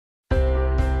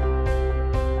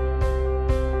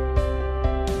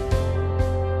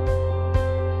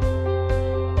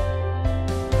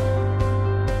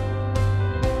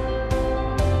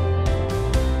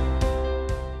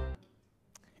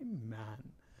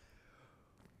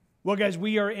Well, guys,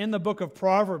 we are in the book of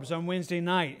Proverbs on Wednesday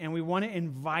night, and we want to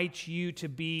invite you to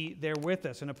be there with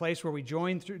us in a place where we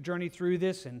journey through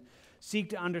this and seek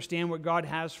to understand what God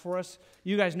has for us.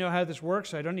 You guys know how this works,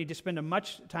 so I don't need to spend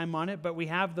much time on it, but we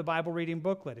have the Bible reading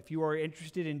booklet if you are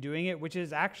interested in doing it, which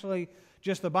is actually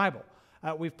just the Bible.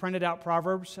 We've printed out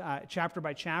Proverbs chapter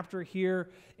by chapter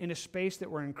here in a space that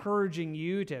we're encouraging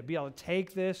you to be able to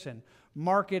take this and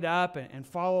mark it up and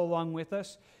follow along with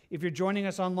us. If you're joining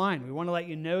us online, we want to let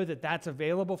you know that that's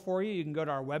available for you. You can go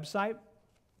to our website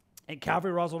at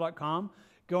calvaryroswell.com,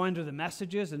 go under the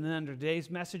messages, and then under today's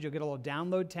message, you'll get a little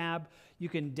download tab. You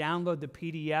can download the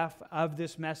PDF of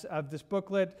this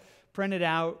booklet, print it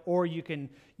out, or you can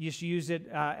just use it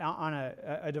on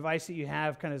a device that you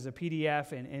have kind of as a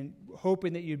PDF and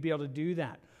hoping that you'd be able to do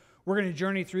that. We're going to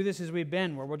journey through this as we've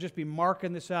been, where we'll just be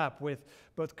marking this up with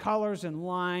both colors and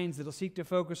lines that'll seek to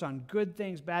focus on good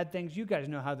things, bad things. You guys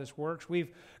know how this works.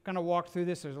 We've kind of walked through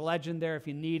this. There's a legend there. If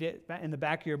you need it, in the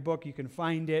back of your book, you can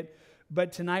find it.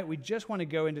 But tonight, we just want to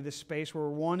go into this space where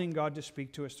we're wanting God to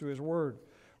speak to us through His Word.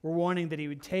 We're wanting that He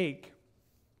would take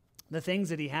the things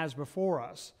that He has before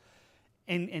us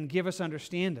and give us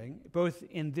understanding, both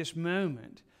in this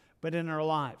moment, but in our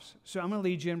lives. So I'm going to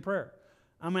lead you in prayer.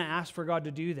 I'm going to ask for God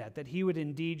to do that He would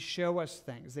indeed show us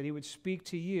things, that He would speak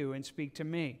to you and speak to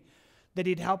me, that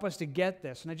He'd help us to get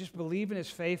this. And I just believe in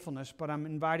His faithfulness, but I'm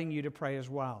inviting you to pray as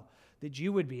well, that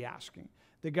you would be asking,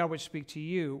 that God would speak to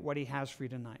you what He has for you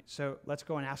tonight. So let's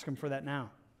go and ask Him for that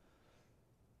now.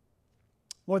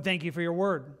 Lord, thank you for your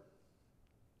word.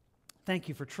 Thank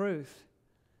you for truth.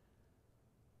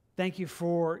 Thank you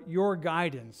for your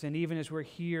guidance, and even as we're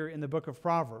here in the book of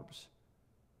Proverbs,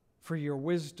 for your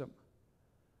wisdom.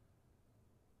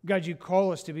 God, you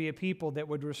call us to be a people that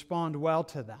would respond well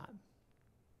to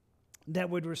that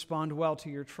would respond well to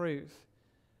your truth,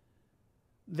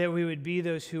 that we would be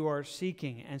those who are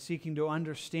seeking to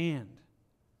understand.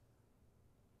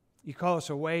 You call us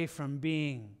away from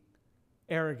being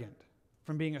arrogant,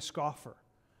 from being a scoffer,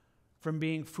 from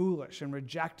being foolish and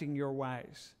rejecting your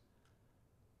ways.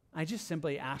 I just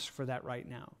simply ask for that right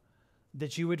now,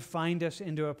 that you would find us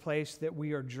into a place that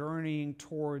we are journeying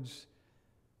towards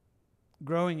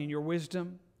growing in your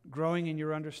wisdom, growing in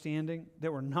your understanding,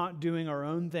 that we're not doing our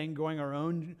own thing, going our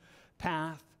own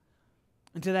path.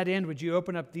 And to that end, would you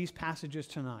open up these passages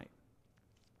tonight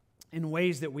in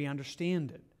ways that we understand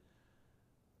it,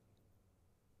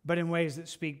 but in ways that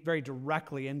speak very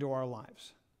directly into our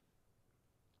lives?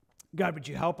 God, would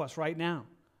you help us right now?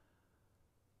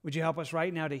 Would you help us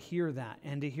right now to hear that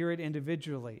and to hear it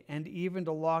individually and even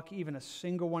to lock even a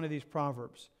single one of these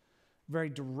proverbs very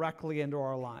directly into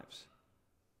our lives?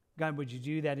 God, would you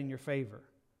do that in your favor,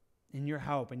 in your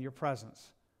help, in your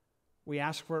presence? We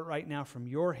ask for it right now from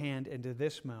your hand into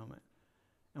this moment,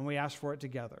 and we ask for it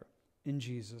together in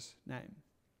Jesus' name.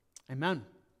 Amen.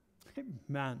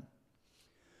 Amen.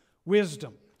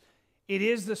 Wisdom. It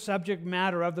is the subject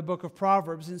matter of the book of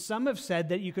Proverbs, and some have said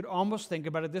that you could almost think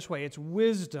about it this way. It's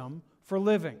wisdom for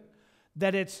living,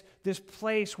 that it's this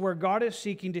place where God is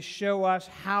seeking to show us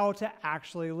how to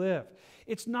actually live.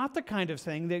 It's not the kind of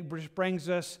thing that just brings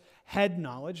us head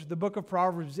knowledge. The book of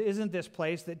Proverbs isn't this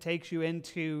place that takes you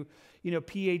into,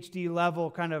 PhD level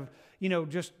kind of,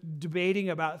 just debating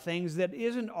about things that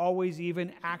isn't always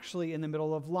even actually in the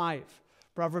middle of life.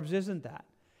 Proverbs isn't that.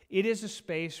 It is a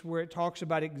space where it talks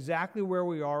about exactly where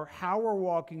we are, how we're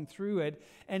walking through it,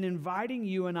 and inviting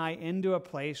you and I into a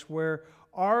place where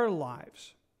our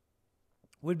lives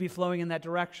would be flowing in that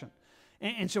direction.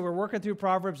 And so we're working through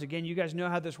Proverbs. Again, you guys know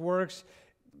how this works.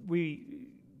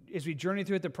 As we journey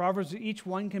through it, the Proverbs, each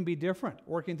one can be different,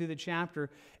 working through the chapter.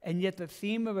 And yet the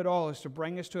theme of it all is to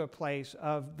bring us to a place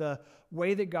of the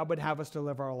way that God would have us to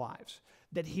live our lives,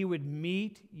 that He would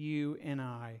meet you and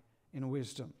I in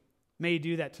wisdom. May He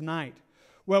do that tonight.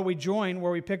 Well, we join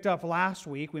where we picked up last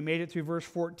week. We made it through verse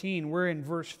 14. We're in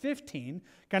verse 15,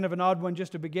 kind of an odd one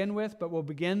just to begin with, but we'll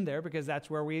begin there because that's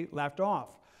where we left off.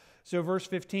 So verse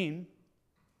 15,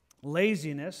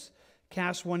 laziness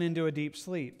casts one into a deep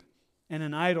sleep, and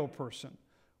an idle person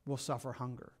will suffer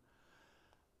hunger.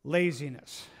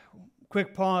 Laziness.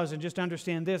 Quick pause and just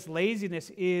understand this. Laziness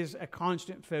is a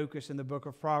constant focus in the book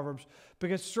of Proverbs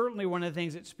because certainly one of the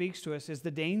things it speaks to us is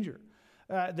the danger.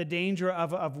 The danger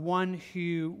of one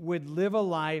who would live a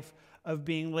life of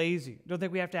being lazy. Don't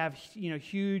think we have to have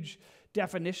huge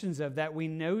definitions of that. We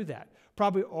know that.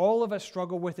 Probably all of us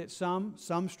struggle with it some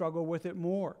struggle with it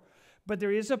more. But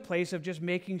there is a place of just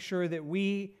making sure that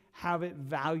we have it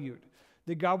valued.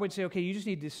 That God would say, okay, you just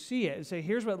need to see it and say,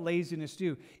 here's what laziness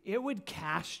do. It would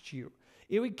cast you.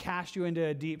 It would cast you into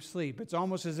a deep sleep. It's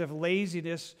almost as if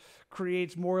laziness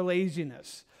creates more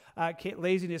laziness.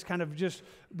 Laziness kind of just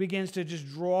begins to just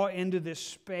draw into this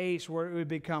space where it would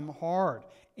become hard.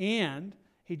 And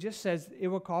he just says it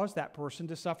will cause that person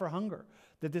to suffer hunger.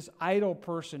 That this idle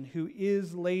person who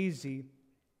is lazy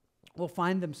will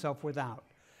find themselves without.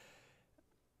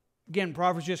 Again,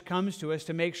 Proverbs just comes to us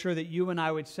to make sure that you and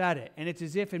I would set it. And it's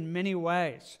as if in many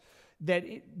ways that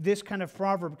this kind of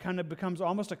proverb kind of becomes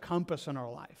almost a compass in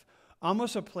our life.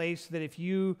 Almost a place that if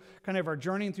you kind of are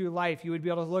journeying through life, you would be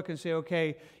able to look and say,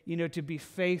 okay, to be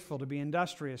faithful, to be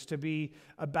industrious, to be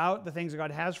about the things that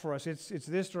God has for us. It's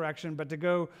this direction, but to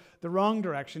go the wrong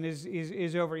direction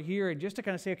is over here. And just to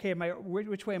kind of say, okay,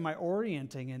 which way am I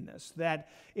orienting in this? That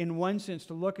in one sense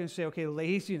to look and say, okay,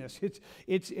 laziness,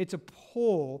 it's a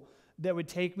pull that would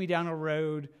take me down a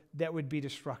road that would be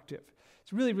destructive.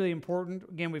 It's really, really important.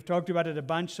 Again, we've talked about it a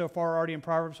bunch so far already in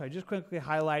Proverbs, so I just quickly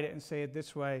highlight it and say it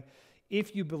this way.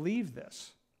 If you believe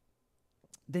this,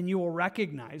 then you will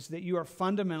recognize that you are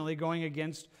fundamentally going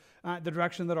against the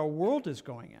direction that our world is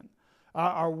going in.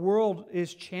 Our world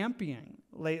is championing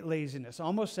laziness,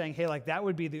 almost saying, hey, like that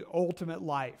would be the ultimate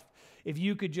life. If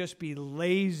you could just be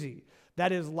lazy,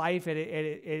 that is life at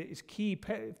its key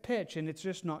pitch, and it's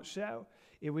just not so.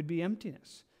 It would be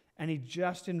emptiness. And he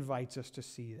just invites us to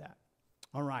see that.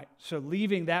 All right, so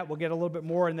leaving that, we'll get a little bit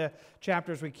more in the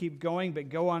chapter as we keep going, but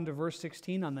go on to verse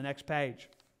 16 on the next page.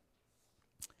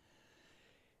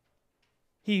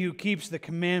 He who keeps the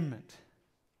commandment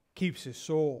keeps his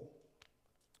soul,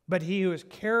 but he who is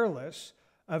careless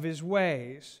of his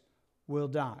ways will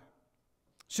die.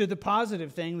 So the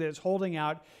positive thing that it's holding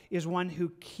out is one who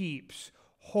keeps,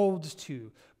 holds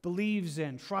to, believes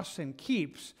in, trusts in,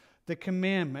 keeps the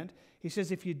commandment. He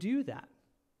says if you do that,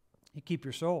 you keep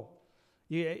your soul.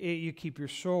 You keep your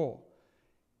soul.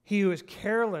 He who is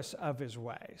careless of his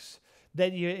ways,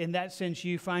 that you, in that sense,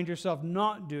 you find yourself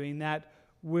not doing that,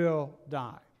 will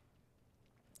die.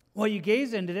 Well, you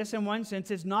gaze into this, in one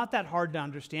sense, it's not that hard to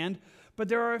understand, but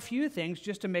there are a few things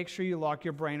just to make sure you lock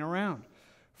your brain around.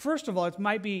 First of all, it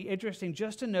might be interesting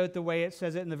just to note the way it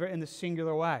says it in the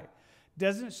singular way. It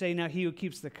doesn't say, now he who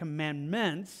keeps the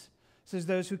commandments, it says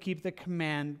those who keep the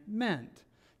commandment.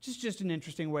 Just an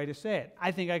interesting way to say it. I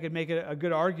think I could make a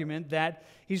good argument that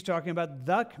he's talking about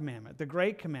the commandment, the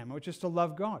great commandment, which is to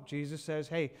love God. Jesus says,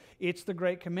 hey, it's the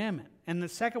great commandment. And the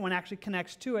second one actually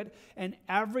connects to it, and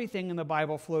everything in the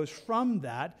Bible flows from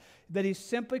that he's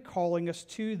simply calling us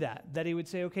to that he would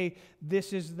say, okay,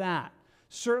 this is that.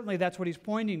 Certainly that's what he's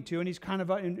pointing to, and he's kind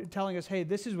of telling us, hey,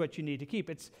 this is what you need to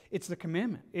keep. It's the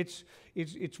commandment. It's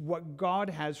what God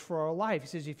has for our life. He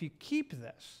says, if you keep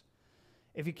this,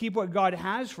 if you keep what God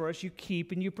has for us, you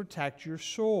keep and you protect your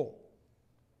soul.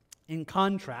 In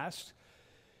contrast,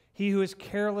 he who is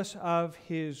careless of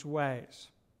his ways.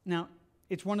 Now,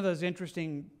 it's one of those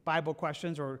interesting Bible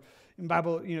questions or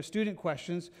Bible student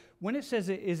questions. When it says,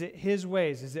 is it his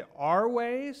ways? Is it our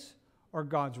ways or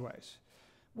God's ways?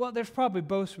 Well, there's probably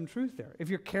both some truth there. If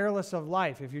you're careless of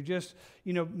life, if you're just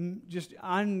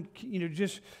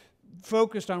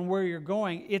focused on where you're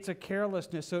going, it's a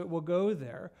carelessness, so it will go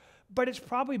there. But it's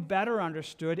probably better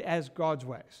understood as God's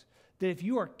ways. That if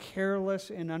you are careless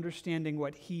in understanding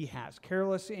what he has,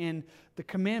 careless in the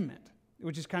commandment,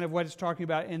 which is kind of what it's talking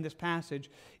about in this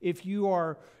passage, if you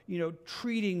are,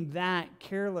 treating that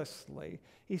carelessly,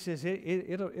 he says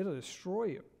it'll destroy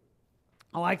you.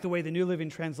 I like the way the New Living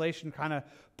Translation kind of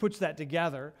puts that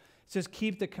together. It says,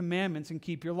 keep the commandments and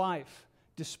keep your life.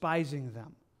 Despising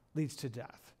them leads to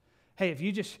death. Hey,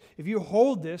 if you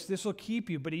hold this will keep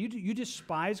you. But you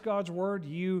despise God's word,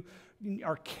 you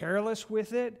are careless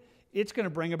with it, it's going to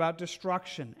bring about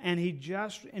destruction. And he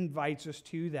just invites us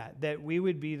to that we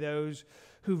would be those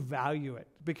who value it.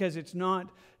 Because it's not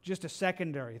just a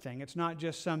secondary thing. It's not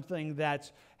just something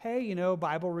that's, hey,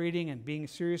 Bible reading and being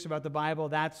serious about the Bible,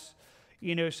 that's,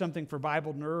 something for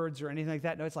Bible nerds or anything like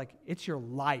that. No, it's like, it's your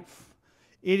life.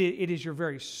 It is your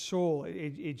very soul.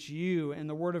 It's you. And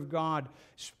the Word of God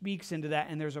speaks into that.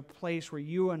 And there's a place where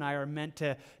you and I are meant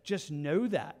to just know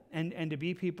that and to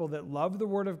be people that love the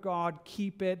Word of God,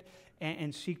 keep it,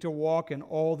 and seek to walk in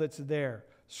all that's there.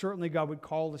 Certainly God would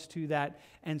call us to that.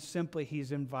 And simply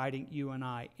he's inviting you and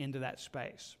I into that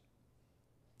space.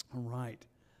 All right.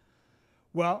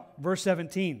 Well, verse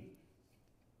 17.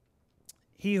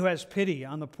 He who has pity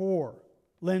on the poor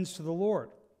lends to the Lord,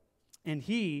 and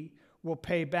he will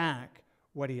pay back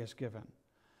what he has given.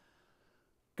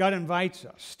 God invites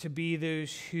us to be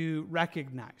those who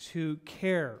recognize, who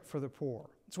care for the poor.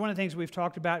 It's one of the things we've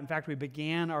talked about. In fact, we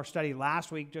began our study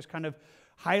last week just kind of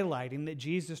highlighting that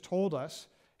Jesus told us,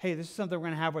 hey, this is something we're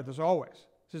going to have with us always.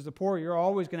 He says the poor, you're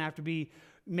always going to have to be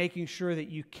making sure that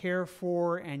you care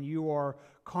for and you are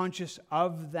conscious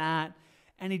of that.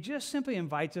 And he just simply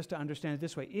invites us to understand it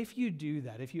this way. If you do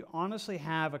that, if you honestly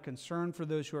have a concern for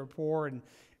those who are poor and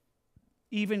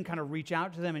even kind of reach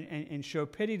out to them and show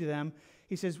pity to them,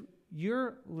 he says,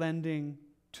 you're lending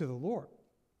to the Lord,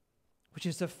 which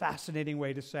is a fascinating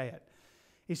way to say it.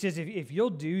 He says, if you'll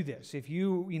do this, if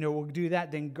you will do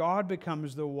that, then God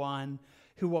becomes the one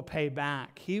who will pay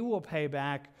back. He will pay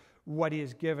back what he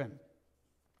has given.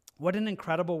 What an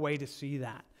incredible way to see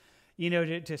that.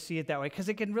 To see it that way, because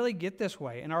it can really get this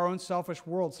way. In our own selfish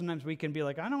world, sometimes we can be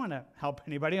like, I don't want to help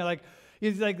anybody.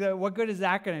 What good is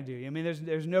that going to do? I mean,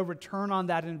 there's no return on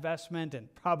that investment,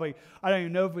 and probably, I don't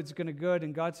even know if it's going to good.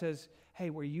 And God says, hey,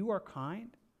 where you are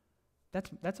kind,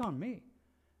 that's on me.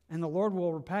 And the Lord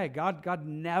will repay. God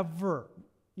never,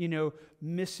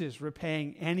 misses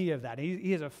repaying any of that.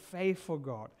 He is a faithful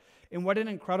God. And what an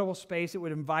incredible space it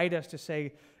would invite us to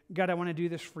say, God, I want to do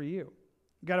this for you.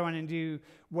 God, I want to do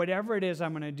whatever it is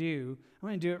I'm going to do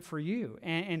it for you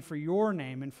and for your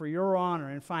name and for your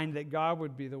honor, and find that God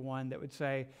would be the one that would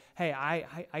say, hey,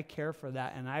 I care for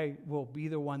that, and I will be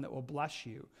the one that will bless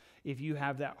you if you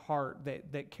have that heart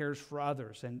that cares for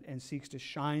others and seeks to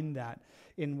shine that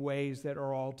in ways that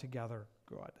are altogether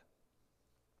good.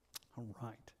 All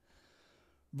right.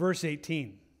 Verse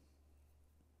 18.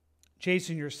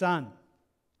 Chasten your son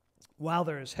while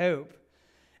there is hope,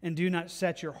 and do not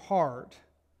set your heart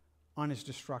on his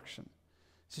destruction.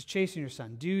 It says, chasten your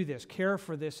son. Do this. Care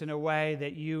for this in a way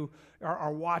that you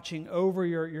are watching over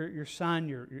your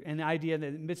son. And the idea that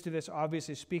in the midst of this,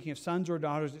 obviously, speaking of sons or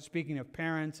daughters, it's speaking of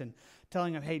parents and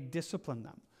telling them, hey, discipline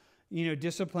them.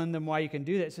 Discipline them while you can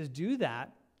do that. It says, do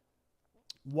that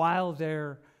while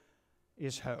there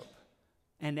is hope.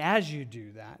 And as you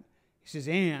do that, he says,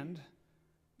 and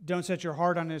don't set your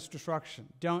heart on his destruction.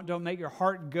 Don't make your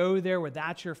heart go there where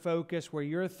that's your focus, where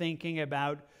you're thinking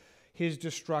about his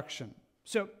destruction.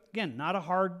 So, again, not a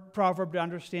hard proverb to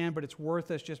understand, but it's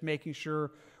worth us just making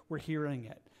sure we're hearing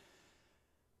it.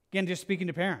 Again, just speaking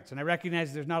to parents, and I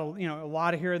recognize there's not a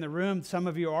lot here in the room. Some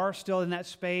of you are still in that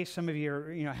space. Some of you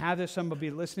are, have this. Some will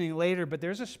be listening later. But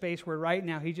there's a space where right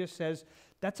now he just says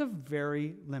that's a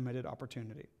very limited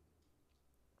opportunity.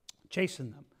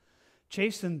 Chasten them.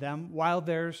 Chasten them while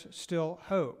there's still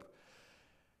hope.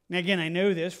 Now, again, I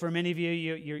know this. For many of you,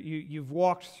 you've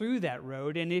walked through that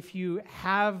road, and if you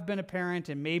have been a parent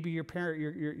and maybe your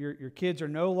kids are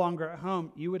no longer at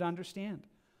home, you would understand.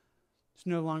 It's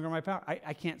no longer my power.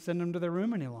 I can't send them to their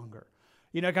room any longer.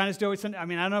 Kind of still. I don't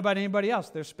know about anybody else.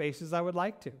 There's spaces I would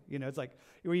like to. It's like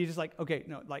where you just like, okay,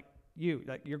 no, like.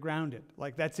 You're grounded.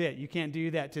 Like, that's it. You can't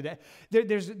do that today.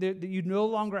 You no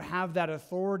longer have that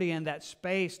authority and that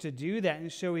space to do that.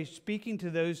 And so he's speaking to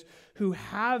those who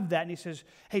have that. And he says,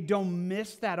 hey, don't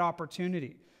miss that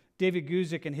opportunity. David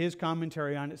Guzik, in his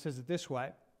commentary on it, says it this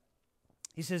way.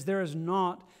 He says, there is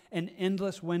not an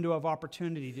endless window of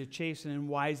opportunity to chasten and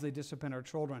wisely discipline our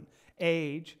children.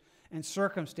 Age and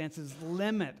circumstances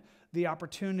limit the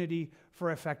opportunity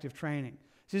for effective training.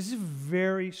 So this is a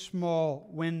very small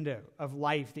window of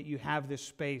life that you have this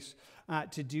space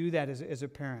to do that as a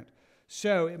parent.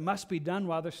 So it must be done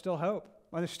while there's still hope,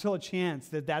 while there's still a chance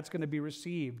that that's going to be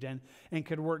received and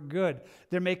could work good.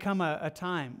 There may come a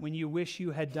time when you wish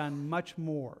you had done much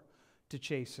more to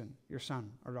chasten your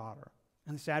son or daughter.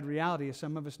 And the sad reality is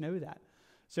some of us know that.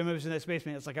 Some of us in that space,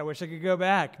 man, it's like, I wish I could go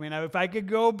back. If I could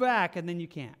go back, and then you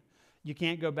can't. You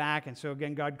can't go back. And so,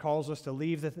 again, God calls us to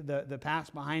leave the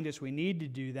past behind us. We need to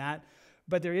do that.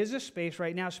 But there is a space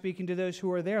right now speaking to those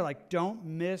who are there. Like, don't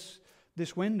miss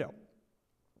this window.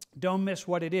 Don't miss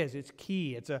what it is. It's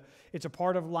key. It's a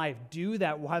part of life. Do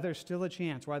that while there's still a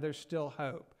chance, while there's still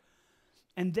hope.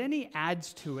 And then he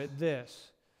adds to it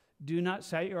this: do not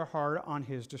set your heart on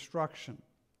his destruction.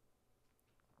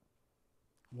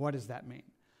 What does that mean?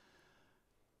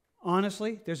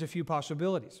 Honestly, there's a few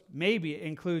possibilities. Maybe it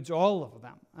includes all of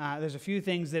them. There's a few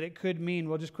things that it could mean.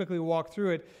 We'll just quickly walk through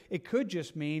it. It could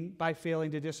just mean by failing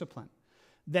to discipline.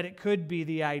 That it could be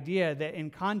the idea that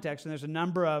in context, and there's a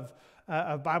number of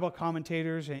Bible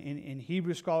commentators and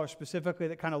Hebrew scholars specifically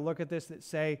that kind of look at this, that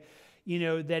say,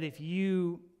 that if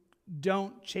you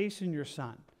don't chasten your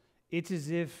son, it's as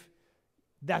if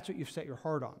that's what you've set your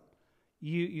heart on.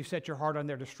 You set your heart on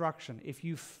their destruction. If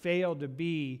you fail to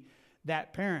be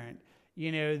that parent,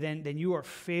 then you are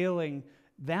failing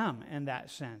them in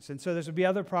that sense. And so there's be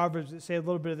other proverbs that say a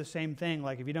little bit of the same thing,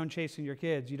 like if you don't chasten your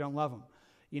kids, you don't love them.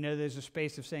 There's a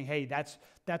space of saying, hey, that's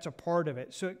a part of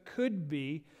it. So it could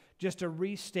be just a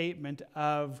restatement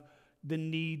of the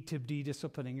need to be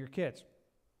disciplining your kids.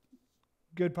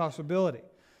 Good possibility.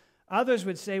 Others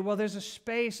would say, well, there's a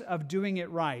space of doing it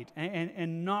right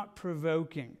and not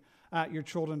provoking your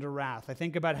children to wrath. I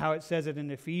think about how it says it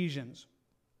in Ephesians.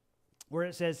 where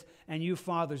it says, and you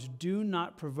fathers, do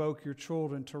not provoke your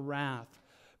children to wrath,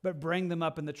 but bring them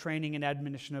up in the training and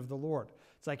admonition of the Lord.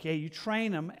 It's like, hey, you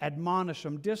train them, admonish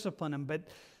them, discipline them, but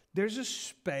there's a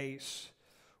space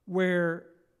where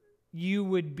you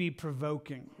would be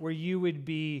provoking, where you would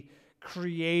be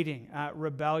creating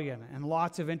rebellion, and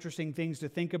lots of interesting things to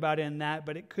think about in that,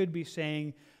 but it could be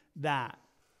saying that.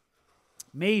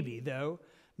 Maybe the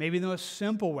most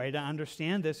simple way to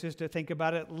understand this is to think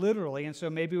about it literally, and so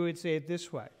maybe we would say it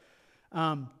this way.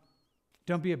 Don't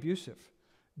be abusive.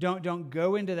 Don't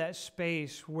go into that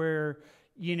space where,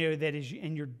 that is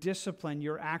in your discipline,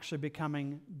 you're actually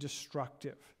becoming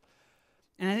destructive.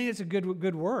 And I think it's a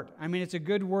good word. I mean, it's a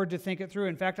good word to think it through.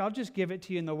 In fact, I'll just give it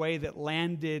to you in the way that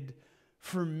landed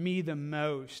for me the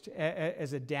most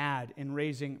as a dad in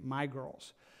raising my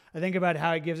girls. I think about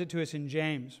how he gives it to us in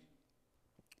James,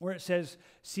 where it says,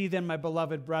 see then, my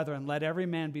beloved brethren, let every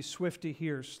man be swift to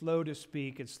hear, slow to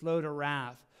speak, and slow to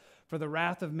wrath, for the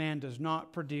wrath of man does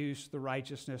not produce the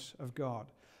righteousness of God.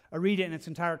 I read it in its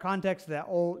entire context. That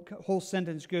whole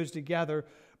sentence goes together,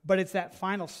 but it's that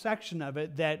final section of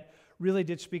it that really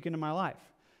did speak into my life.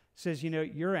 It says,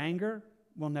 your anger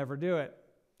will never do it.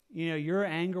 Your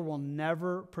anger will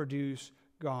never produce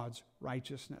God's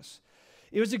righteousness.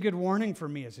 It was a good warning for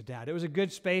me as a dad. It was a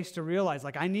good space to realize,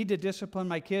 I need to discipline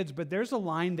my kids, but there's a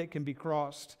line that can be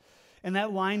crossed. And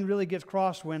that line really gets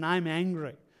crossed when I'm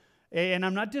angry. And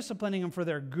I'm not disciplining them for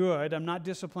their good. I'm not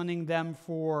disciplining them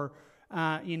for,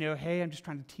 hey, I'm just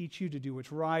trying to teach you to do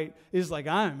what's right. It's like,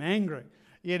 I'm angry.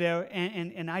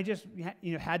 And I just,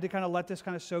 had to kind of let this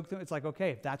kind of soak through. It's like,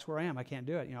 okay, if that's where I am, I can't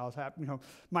do it.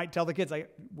 Might tell the kids,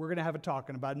 we're going to have a talk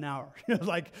in about an hour.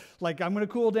 like I'm going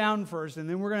to cool down first, and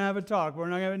then we're going to have a talk. We're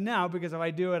not going to have it now, because if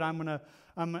I do it, I'm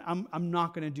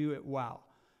not going to do it well.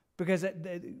 Because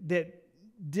that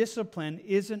discipline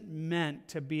isn't meant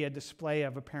to be a display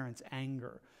of a parent's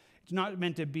anger. It's not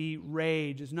meant to be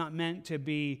rage. It's not meant to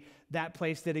be that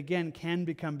place that, again, can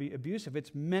become abusive.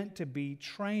 It's meant to be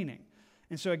training.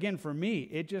 And so, again, for me,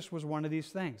 it just was one of these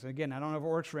things. Again, I don't know if it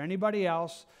works for anybody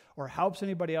else or helps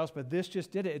anybody else, but this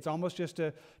just did it. It's almost just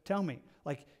to tell me,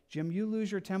 Jim, you lose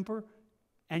your temper,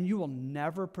 and you will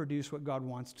never produce what God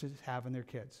wants to have in their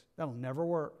kids. That'll never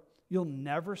work. You'll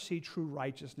never see true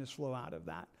righteousness flow out of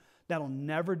that. That'll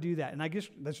never do that. And I guess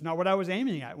that's not what I was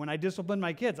aiming at when I disciplined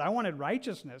my kids. I wanted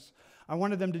righteousness. I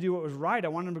wanted them to do what was right. I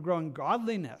wanted them to grow in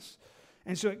godliness.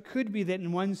 And so it could be that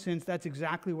in one sense, that's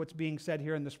exactly what's being said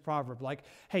here in this proverb.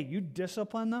 Hey, you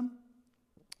discipline them,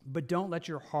 but don't let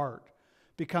your heart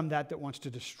become that wants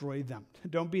to destroy them.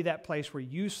 Don't be that place where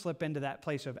you slip into that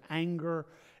place of anger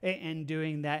and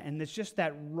doing that. And it's just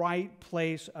that right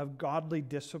place of godly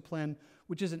discipline,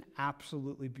 which is an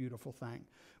absolutely beautiful thing.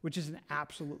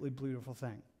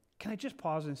 Can I just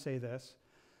pause and say this?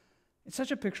 It's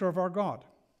such a picture of our God.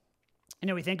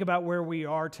 We think about where we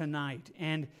are tonight,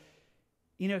 and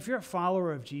if you're a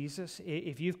follower of Jesus,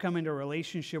 if you've come into a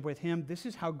relationship with him, this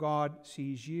is how God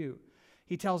sees you.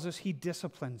 He tells us he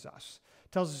disciplines us.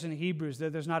 Tells us in Hebrews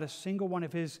that there's not a single one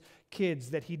of his kids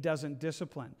that he doesn't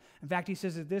discipline. In fact, he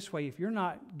says it this way: if you're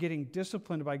not getting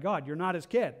disciplined by God, you're not his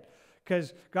kid.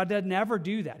 Because God doesn't ever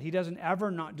do that. He doesn't ever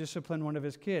not discipline one of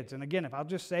his kids. And again, if I'll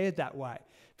just say it that way,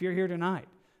 if you're here tonight,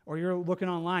 or you're looking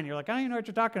online, you're like, I don't even know what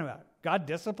you're talking about. God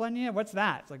discipline you? What's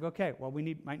that? It's like, okay, well,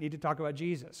 we might need to talk about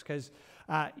Jesus. Because,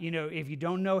 if you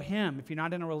don't know him, if you're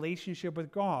not in a relationship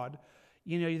with God,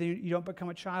 you don't become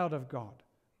a child of God.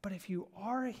 But if you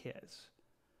are his,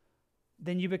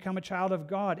 then you become a child of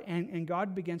God, and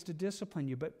God begins to discipline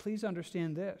you. But please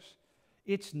understand this.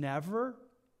 It's never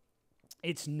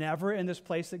in this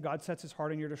place that God sets his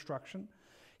heart on your destruction.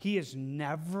 He is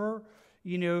never,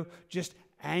 just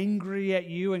angry at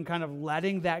you and kind of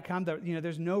letting that come.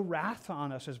 There's no wrath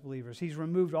on us as believers. He's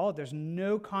removed all. There's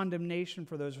no condemnation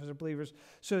for those as believers.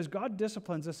 So as God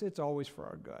disciplines us, it's always for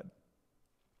our good.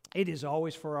 It is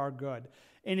always for our good.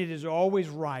 And it is always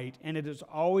right. And it is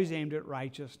always aimed at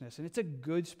righteousness. And it's a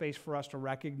good space for us to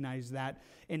recognize that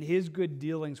in his good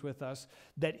dealings with us,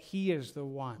 that he is the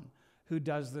one who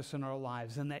does this in our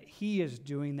lives and that he is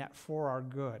doing that for our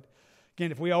good. Again,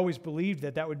 if we always believed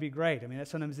that, that would be great. I mean,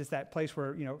 sometimes it's that place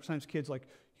where, sometimes kids like,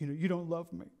 you don't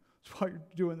love me. That's why you're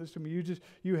doing this to me.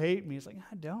 You hate me. It's like,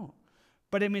 I don't.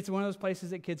 But I mean, it's one of those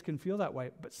places that kids can feel that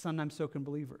way, but sometimes so can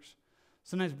believers.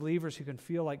 Sometimes believers who can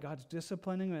feel like God's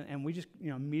disciplining, and we just,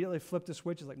 immediately flip the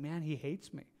switch. It's like, man, he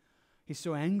hates me. He's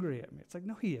so angry at me. It's like,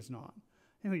 no, he is not.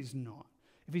 No, he's not.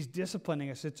 If he's disciplining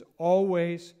us, it's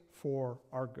always for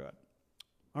our good.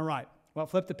 All right, well,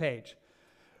 flip the page.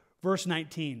 Verse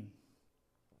 19.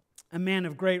 A man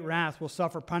of great wrath will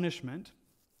suffer punishment,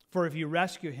 for if you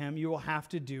rescue him, you will have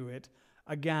to do it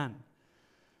again.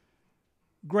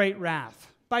 Great wrath.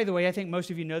 By the way, I think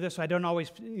most of you know this, so I don't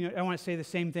always, I want to say the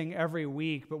same thing every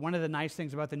week, but one of the nice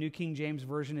things about the New King James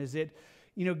Version is it,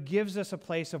 gives us a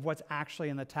place of what's actually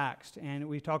in the text. And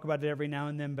we talk about it every now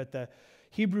and then, but the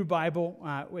Hebrew Bible,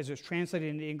 as it's translated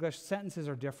into English, sentences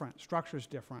are different, structure is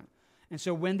different. And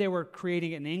so when they were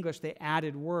creating it in English, they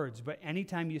added words. But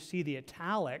anytime you see the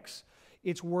italics,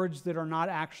 it's words that are not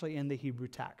actually in the Hebrew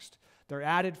text. They're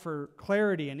added for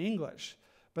clarity in English,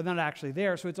 but not actually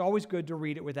there. So it's always good to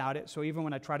read it without it. So even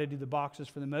when I try to do the boxes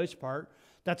for the most part,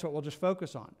 that's what we'll just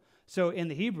focus on. So in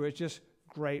the Hebrew, it's just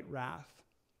great wrath.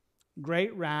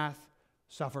 Great wrath,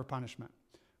 suffer punishment.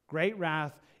 Great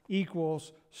wrath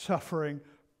equals suffering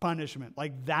punishment.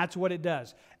 Like that's what it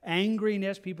does.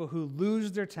 Angriness, people who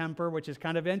lose their temper, which is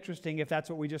kind of interesting if that's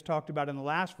what we just talked about in the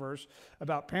last verse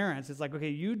about parents. It's like, okay,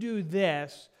 you do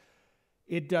this,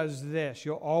 it does this.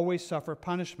 You'll always suffer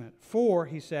punishment. For,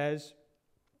 he says,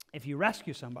 if you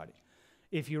rescue somebody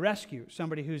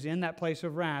who's in that place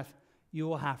of wrath, you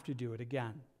will have to do it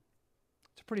again.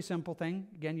 It's a pretty simple thing.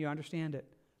 Again, you understand it.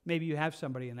 Maybe you have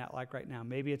somebody in that like right now.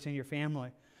 Maybe it's in your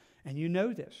family, and you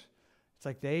know this. It's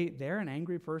like they're an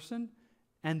angry person,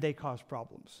 and they cause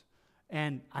problems,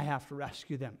 and I have to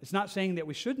rescue them. It's not saying that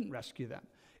we shouldn't rescue them.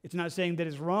 It's not saying that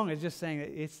it's wrong. It's just saying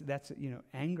that that's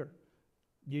anger.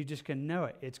 You just can know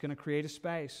it. It's going to create a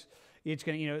space. It's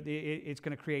going to it's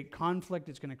going to create conflict.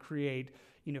 It's going to create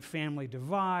family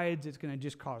divides. It's going to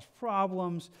just cause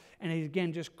problems. And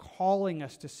again, just calling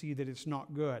us to see that it's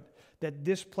not good. That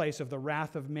this place of the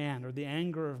wrath of man or the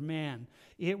anger of man,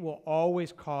 it will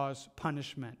always cause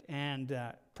punishment and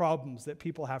problems that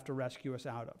people have to rescue us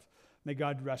out of. May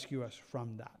God rescue us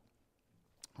from that.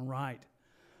 All right.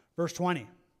 Verse 20.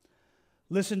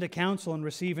 Listen to counsel and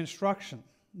receive instruction,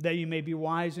 that you may be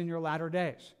wise in your latter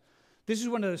days. This is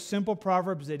one of those simple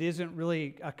proverbs that isn't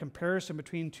really a comparison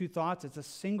between two thoughts. It's a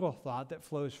single thought that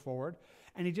flows forward.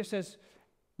 And he just says,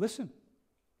 listen.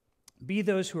 Be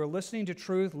those who are listening to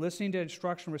truth, listening to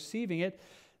instruction, receiving it,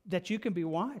 that you can be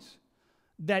wise.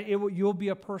 That you'll be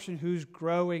a person who's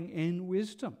growing in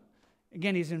wisdom.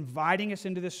 Again, he's inviting us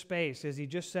into this space, as he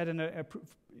just said in a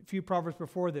few proverbs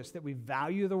before this, that we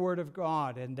value the word of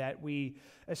God and that we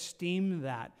esteem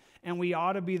that. And we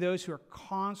ought to be those who are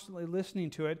constantly listening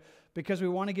to it because we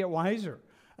want to get wiser.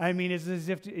 I mean, it's as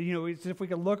if, it's as if we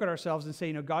could look at ourselves and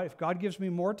say, God, if God gives me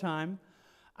more time,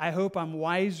 I hope I'm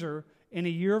wiser in a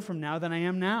year from now than I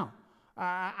am now.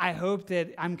 I hope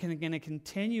that I'm going to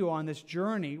continue on this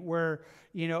journey where,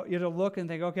 you'll look and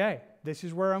think, okay, this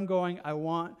is where I'm going. I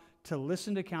want to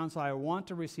listen to counsel. I want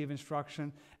to receive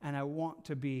instruction, and I want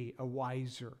to be a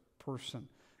wiser person.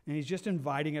 And he's just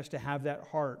inviting us to have that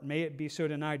heart. May it be so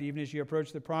tonight, even as you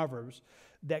approach the Proverbs,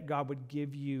 that God would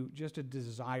give you just a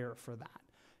desire for that,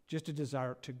 just a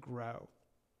desire to grow.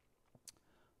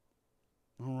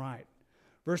 All right.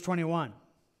 Verse 21.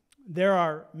 There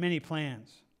are many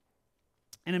plans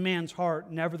in a man's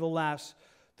heart, nevertheless,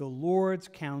 the Lord's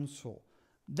counsel,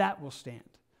 that will stand.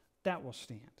 That will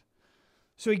stand.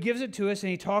 So he gives it to us, and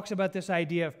he talks about this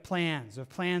idea of plans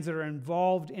that are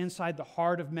involved inside the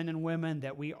heart of men and women,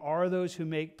 that we are those who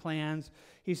make plans.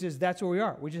 He says that's where we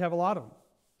are. We just have a lot of them.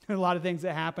 There are a lot of things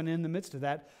that happen in the midst of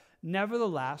that.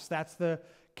 Nevertheless, that's the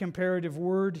comparative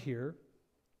word here.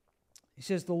 He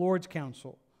says the Lord's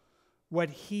counsel, what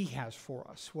he has for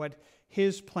us, what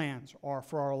his plans are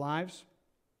for our lives,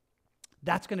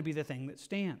 that's going to be the thing that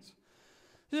stands.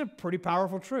 This is a pretty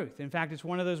powerful truth. In fact, it's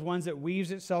one of those ones that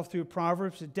weaves itself through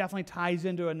Proverbs. It definitely ties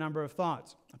into a number of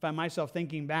thoughts. I find myself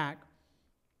thinking back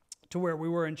to where we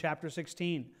were in chapter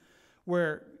 16,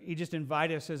 where he just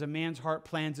invited us as a man's heart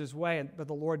plans his way, but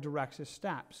the Lord directs his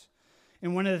steps.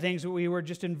 And one of the things that we were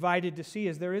just invited to see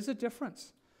is there is a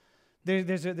difference.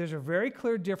 There's a very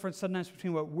clear difference sometimes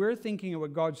between what we're thinking and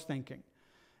what God's thinking.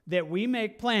 That we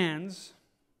make plans,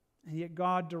 and yet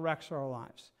God directs our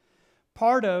lives.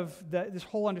 Part of this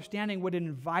whole understanding would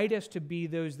invite us to be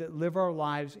those that live our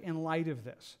lives in light of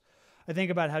this. I think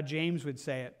about how James would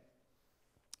say it.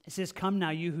 It says, come now,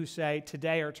 you who say,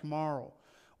 today or tomorrow,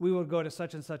 we will go to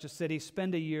such and such a city,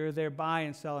 spend a year there, buy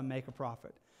and sell and make a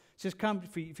profit. It says, come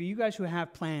for you guys who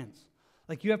have plans.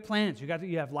 Like you have plans.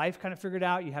 You have life kind of figured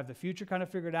out. You have the future kind of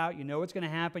figured out. You know what's going to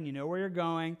happen. You know where you're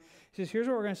going. He says, here's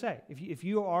what we're going to say. If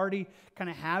you already kind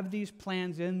of have these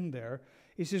plans in there,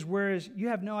 he says, whereas you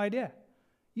have no idea.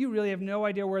 You really have no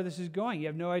idea where this is going. You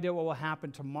have no idea what will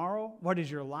happen tomorrow. What is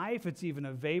your life? It's even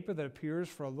a vapor that appears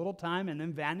for a little time and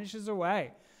then vanishes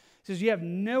away. He says you have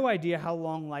no idea how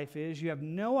long life is. You have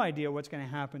no idea what's going to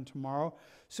happen tomorrow.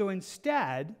 So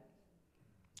instead,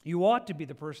 you ought to be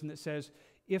the person that says,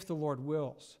 if the Lord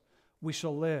wills, we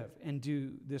shall live and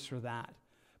do this or that.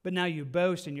 But now you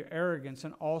boast in your arrogance,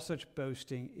 and all such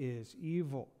boasting is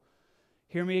evil.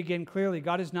 Hear me again clearly.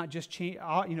 God is not just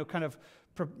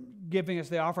giving us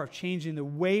the offer of changing the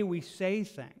way we say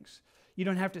things. You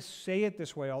don't have to say it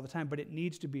this way all the time, but it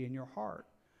needs to be in your heart.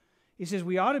 He says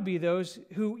we ought to be those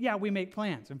who, we make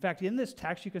plans. In fact, in this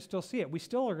text, you can still see it. We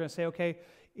still are going to say, okay,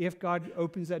 if God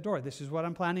opens that door, this is what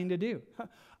I'm planning to do.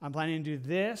 I'm planning to do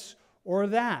this or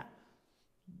that.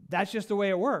 That's just the way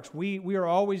it works. We are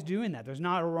always doing that. There's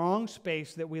not a wrong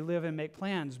space that we live and make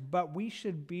plans, but we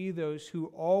should be those who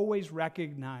always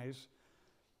recognize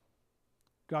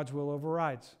God's will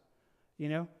overrides.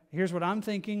 Here's what I'm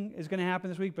thinking is going to happen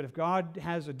this week, but if God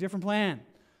has a different plan,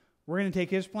 we're going to take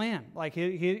His plan. Like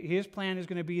His plan is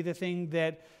going to be the thing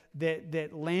that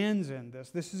lands in this.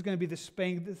 This is going to be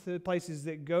the places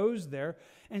that goes there.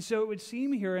 And so it would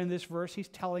seem here in this verse, He's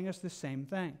telling us the same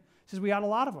thing. He says we got a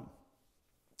lot of them.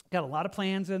 Got a lot of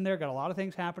plans in there, got a lot of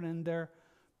things happening there,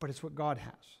 but it's what God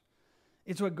has.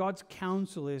 It's what God's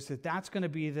counsel is, that's going to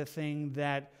be the thing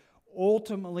that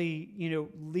ultimately,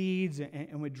 leads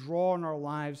and would draw in our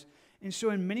lives. And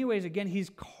so in many ways, again, He's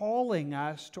calling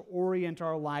us to orient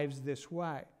our lives this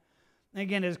way. And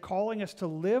again, He's calling us to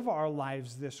live our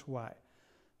lives this way.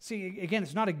 See, again,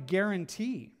 it's not a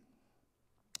guarantee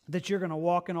that you're going to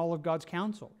walk in all of God's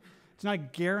counsel. It's not a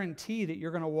guarantee that you're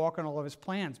going to walk on all of His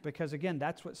plans because, again,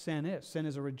 that's what sin is. Sin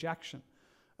is a rejection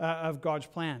of God's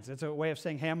plans. It's a way of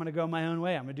saying, hey, I'm going to go my own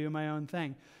way. I'm going to do my own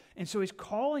thing. And so He's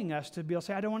calling us to be able to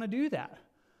say, I don't want to do that.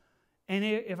 And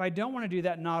if I don't want to do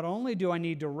that, not only do I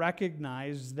need to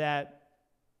recognize that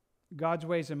God's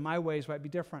ways and my ways might be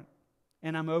different,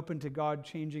 and I'm open to God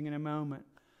changing in a moment,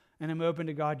 and I'm open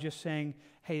to God just saying,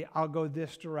 hey, I'll go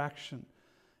this direction.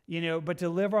 But to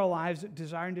live our lives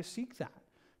desiring to seek that.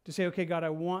 To say, okay, God,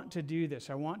 I want to do this.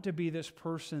 I want to be this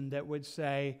person that would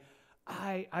say,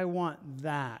 I want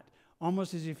that.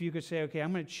 Almost as if you could say, okay,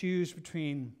 I'm going to choose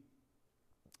between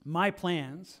my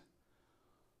plans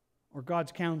or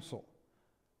God's counsel.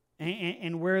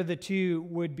 And where the two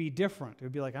would be different. It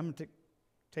would be like, I'm going to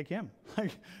take Him.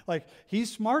 like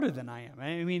He's smarter than I am.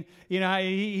 I mean,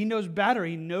 He knows better.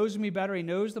 He knows me better. He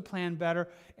knows the plan better.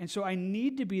 And so I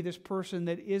need to be this person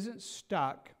that isn't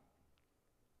stuck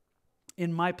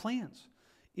in my plans,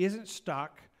 isn't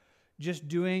stuck just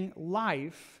doing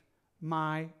life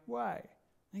my way.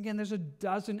 Again, there's a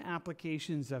dozen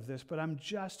applications of this, but I'm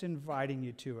just inviting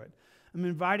you to it. I'm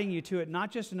inviting you to it not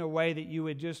just in a way that you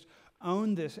would just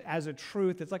own this as a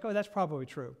truth. It's like, oh, that's probably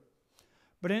true.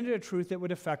 But into a truth that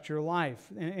would affect your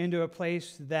life, into a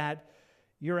place that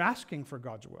you're asking for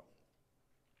God's will.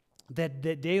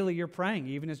 That daily you're praying,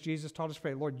 even as Jesus taught us to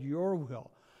pray, Lord, your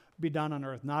will be done on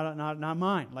earth, not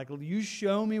mine. Like, you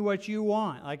show me what you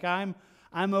want. Like, I'm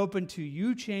open to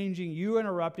you changing, you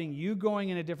interrupting, you going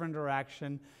in a different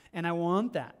direction, and I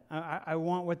want that. I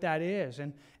want what that is.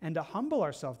 And to humble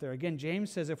ourselves there. Again,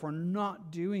 James says if we're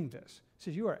not doing this, he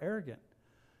says you are arrogant.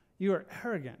 You are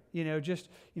arrogant,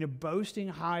 boasting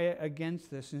high against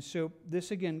this. And so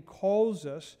this again calls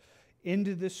us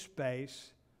into this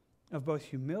space of both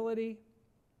humility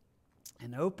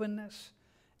and openness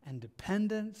and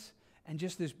dependence, and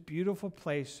just this beautiful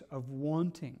place of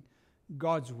wanting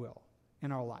God's will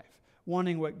in our life,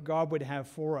 wanting what God would have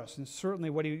for us, and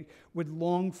certainly what He would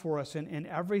long for us and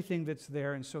everything that's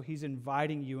there. And so He's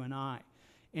inviting you and I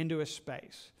into a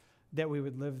space that we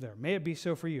would live there. May it be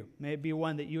so for you. May it be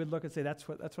one that you would look and say, that's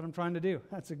what I'm trying to do.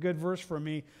 That's a good verse for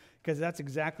me because that's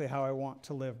exactly how I want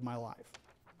to live my life.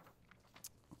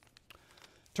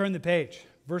 Turn the page.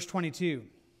 Verse 22.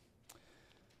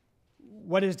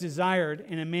 What is desired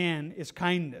in a man is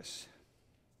kindness,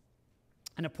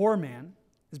 and a poor man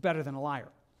is better than a liar.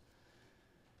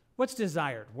 What's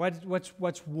desired?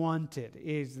 What's wanted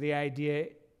is the idea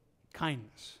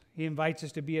kindness. He invites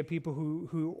us to be a people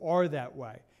who are that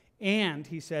way. And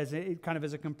he says, it kind of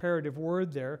as a comparative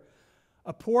word there,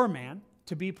 a poor man,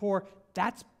 to be poor,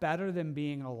 that's better than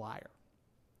being a liar.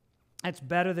 That's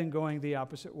better than going the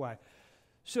opposite way.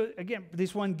 So again,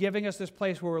 this one giving us this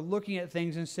place where we're looking at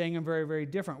things and saying them very, very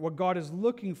different. What God is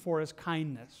looking for is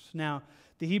kindness. Now,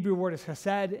 the Hebrew word is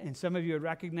chesed, and some of you would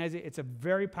recognize it. It's a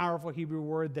very powerful Hebrew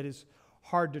word that is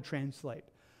hard to translate.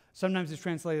 Sometimes it's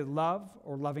translated love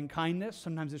or loving kindness.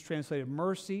 Sometimes it's translated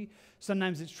mercy.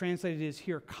 Sometimes it's translated as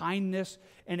here kindness,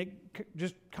 and it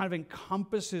just kind of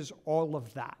encompasses all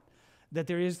of that. That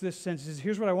there is this sense,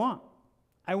 here's what I want.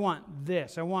 I want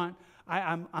this.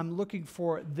 I'm looking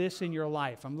for this in your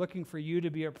life. I'm looking for you to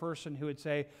be a person who would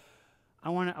say, I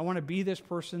want to be this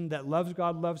person that loves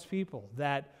God, loves people,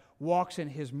 that walks in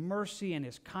His mercy and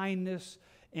His kindness,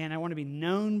 and I want to be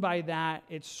known by that.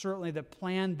 It's certainly the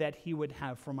plan that He would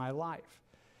have for my life.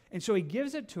 And so he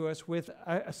gives it to us with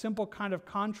a simple kind of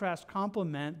contrast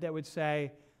complement that would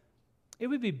say, it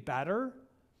would be better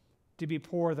to be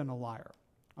poor than a liar.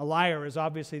 A liar is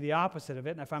obviously the opposite of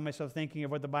it, and I find myself thinking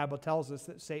of what the Bible tells us,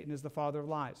 that Satan is the father of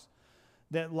lies,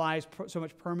 that lies so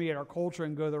much permeate our culture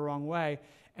and go the wrong way.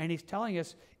 And he's telling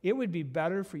us it would be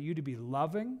better for you to be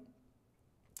loving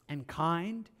and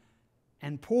kind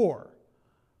and poor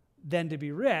than to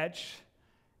be rich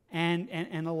and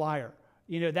a liar.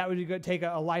 That would take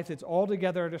a life that's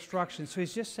altogether a destruction. So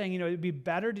he's just saying, it'd be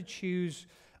better to choose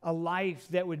a life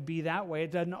that would be that way.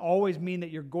 It doesn't always mean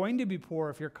that you're going to be poor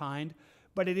if you're kind,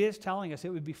 but it is telling us it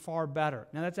would be far better.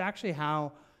 Now, that's actually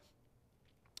how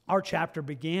our chapter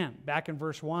began. Back in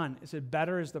verse 1, it said,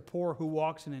 better is the poor who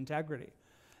walks in integrity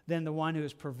than the one who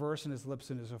is perverse in his lips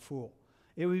and is a fool.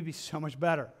 It would be so much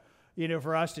better,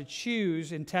 for us to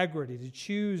choose integrity, to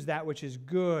choose that which is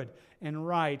good and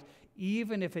right,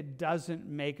 even if it doesn't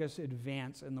make us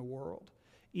advance in the world,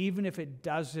 even if it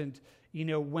doesn't,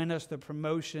 win us the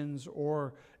promotions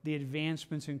or the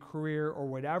advancements in career or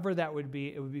whatever that would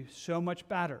be. It would be so much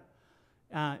better,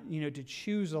 to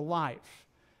choose a life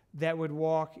that would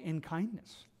walk in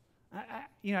kindness.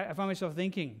 I find myself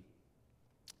thinking,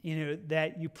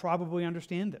 that you probably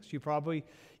understand this. You probably,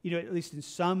 at least in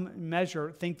some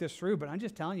measure, think this through. But I'm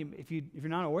just telling you, if you're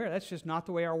not aware, that's just not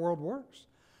the way our world works.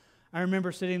 I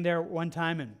remember sitting there one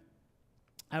time, and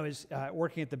I was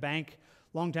working at the bank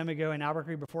a long time ago in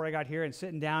Albuquerque before I got here, and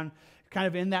sitting down kind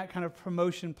of in that kind of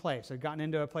promotion place. I'd gotten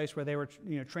into a place where they were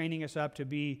training us up to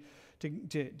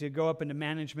go up into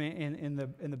management in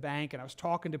the bank, and I was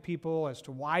talking to people as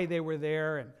to why they were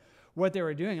there and what they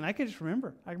were doing. And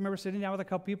I remember sitting down with a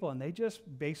couple people, and they just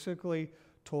basically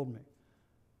told me,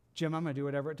 Jim, I'm going to do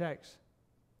whatever it takes.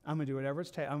 I'm going to do whatever it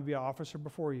takes. I'm going to be an officer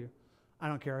before you. I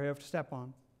don't care who I have to step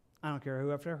on. I don't care who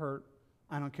I have to hurt.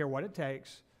 I don't care what it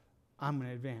takes. I'm going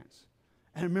to advance.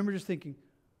 And I remember just thinking,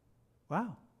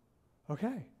 wow,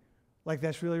 okay. Like,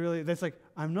 that's really, that's like,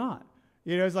 I'm not.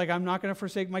 It's like, I'm not going to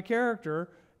forsake my character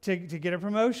to get a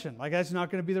promotion. Like, that's not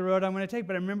going to be the road I'm going to take.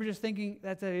 But I remember just thinking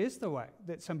that is the way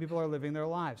that some people are living their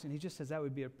lives. And he just says that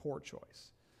would be a poor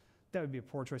choice. That would be a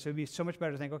poor choice. It would be so much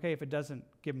better to think, okay, if it doesn't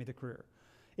give me the career,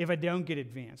 if I don't get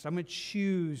advanced, I'm going to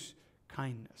choose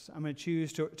kindness. I'm going to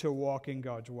choose to walk in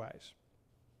God's ways.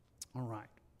 All right.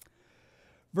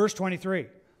 Verse 23.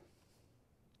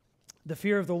 The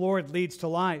fear of the Lord leads to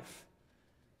life,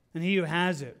 and he who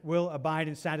has it will abide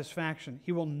in satisfaction.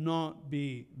 He will not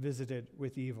be visited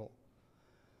with evil.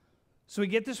 So we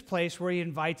get this place where he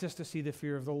invites us to see the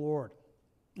fear of the Lord.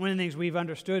 One of the things we've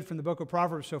understood from the book of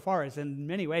Proverbs so far is, in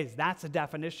many ways, that's a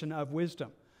definition of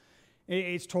wisdom.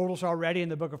 It's told us already in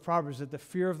the book of Proverbs that the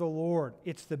fear of the Lord,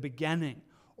 it's the beginning,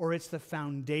 or it's the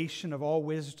foundation of all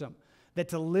wisdom. That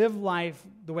to live life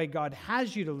the way God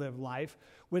has you to live life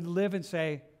would live and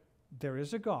say, there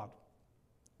is a God,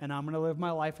 and I'm going to live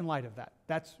my life in light of that.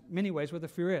 That's in many ways what the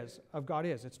fear of God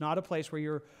is. It's not a place where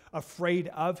you're afraid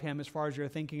of him as far as you're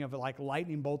thinking of it, like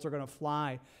lightning bolts are going to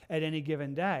fly at any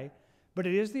given day. But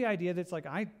it is the idea that it's like,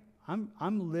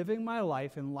 I'm living my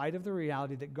life in light of the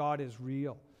reality that God is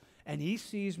real. And he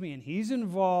sees me, and he's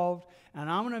involved, and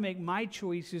I'm going to make my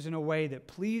choices in a way that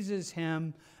pleases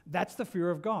him. That's the fear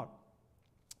of God.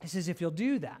 He says, if you'll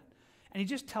do that. And he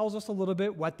just tells us a little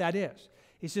bit what that is.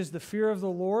 He says, the fear of the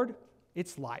Lord,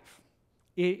 it's life.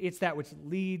 It's that which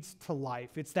leads to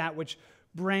life. It's that which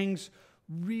brings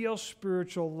real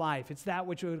spiritual life. It's that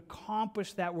which would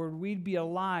accomplish that where we'd be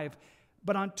alive.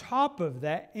 But on top of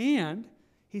that, and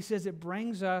he says it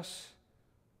brings us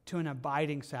to an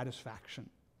abiding satisfaction.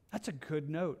 That's a good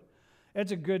note.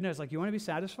 It's a good note. It's like, you want to be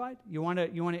satisfied? You want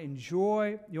to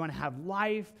enjoy? You want to have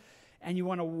life? And you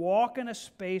want to walk in a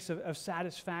space of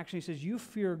satisfaction. He says, you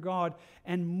fear God.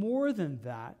 And more than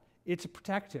that, it's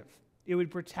protective. It would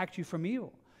protect you from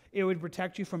evil. It would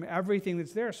protect you from everything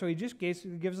that's there. So he just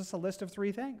gives us a list of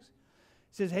 3 things.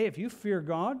 He says, hey, if you fear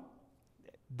God,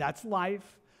 that's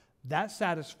life, that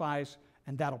satisfies,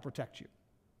 and that'll protect you.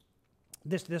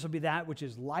 This will be that which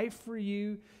is life for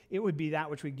you. It would be that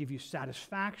which would give you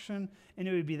satisfaction, and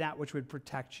it would be that which would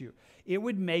protect you. It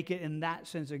would make it in that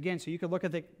sense again. So you could look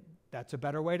at that's a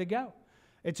better way to go.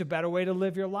 It's a better way to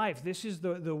live your life. This is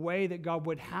the way that God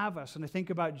would have us. And I think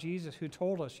about Jesus, who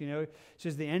told us, he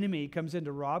says the enemy comes in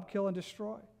to rob, kill, and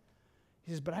destroy.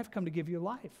 He says, but I've come to give you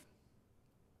life.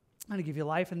 I'm going to give you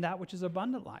life and that which is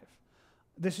abundant life.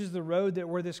 This is the road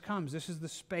where this comes. This is the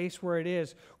space where it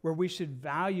is, where we should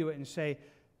value it and say,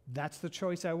 that's the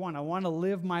choice I want. I want to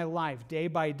live my life day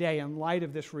by day in light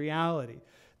of this reality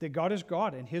that God is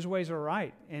God and his ways are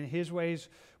right and his ways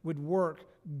would work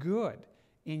good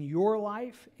in your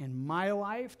life, in my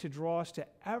life, to draw us to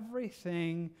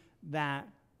everything that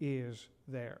is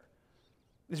there.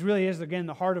 This really is, again,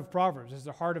 the heart of Proverbs. It's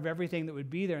the heart of everything that would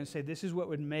be there, and say, this is what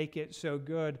would make it so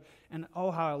good. And oh,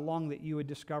 how long that you would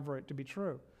discover it to be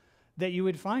true. That you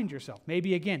would find yourself.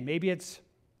 Maybe it's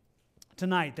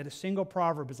tonight that a single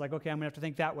proverb is like, okay, I'm going to have to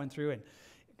think that one through, and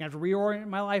I have to reorient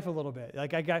my life a little bit.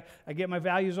 Like I get my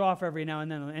values off every now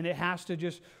and then, and it has to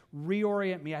just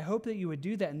reorient me. I hope that you would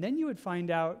do that, and then you would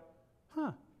find out,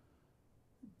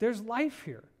 there's life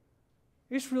here.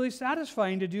 It's really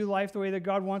satisfying to do life the way that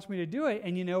God wants me to do it,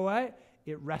 and you know what?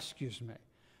 It rescues me.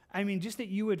 I mean, just that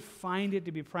you would find it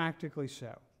to be practically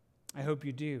so. I hope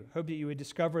you do. Hope that you would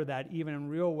discover that even in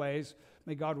real ways.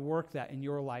 May God work that in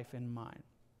your life and mine.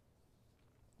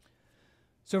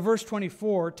 So verse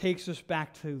 24 takes us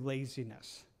back to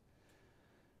laziness.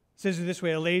 It says it this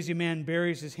way: a lazy man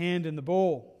buries his hand in the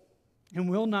bowl and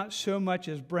will not so much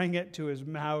as bring it to his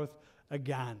mouth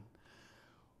again.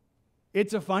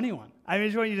 It's a funny one. I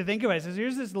just want you to think about it. It says,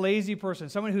 here's this lazy person,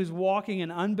 someone who's walking in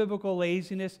unbiblical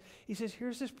laziness. He says,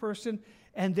 here's this person,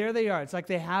 and there they are. It's like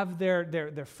they have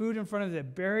their food in front of them. They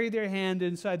bury their hand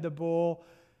inside the bowl,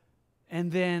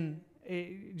 and then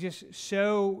just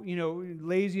so,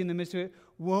 lazy in the midst of it,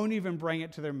 won't even bring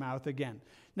it to their mouth again.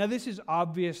 Now, this is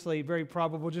obviously very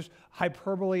probable, just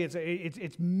hyperbole.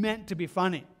 It's meant to be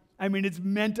funny. I mean, it's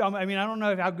meant to, I don't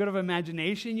know how good of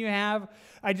imagination you have.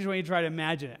 I just want you to try to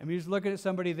imagine it. I mean, just looking at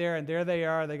somebody there, and there they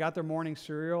are. They got their morning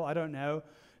cereal. I don't know.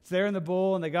 It's there in the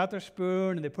bowl, and they got their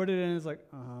spoon, and they put it in. It's like,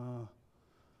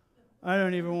 I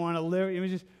don't even want to live. It was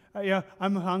just,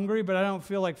 I'm hungry, but I don't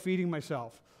feel like feeding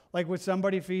myself. Like, would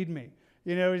somebody feed me?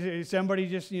 Somebody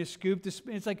just scoop the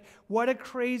spoon. It's like, what a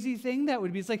crazy thing that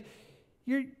would be. It's like,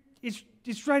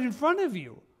 it's right in front of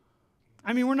you.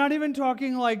 I mean, we're not even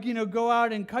talking like, go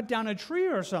out and cut down a tree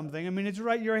or something. I mean, it's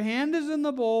right. Your hand is in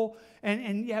the bowl,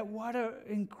 and yet what an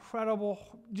incredible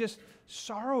just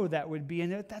sorrow that would be.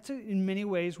 And that's in many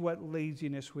ways what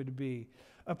laziness would be.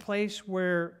 A place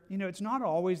where, it's not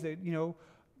always that,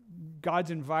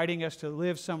 God's inviting us to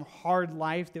live some hard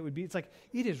life that would be, it's like,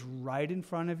 it is right in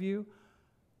front of you.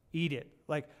 Eat it.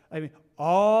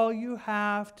 All you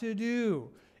have to do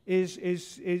is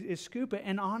scoop it.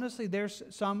 And honestly, there's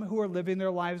some who are living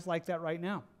their lives like that right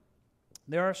now.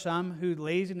 There are some who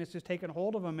laziness has taken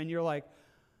hold of them, and you're like,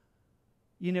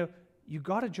 you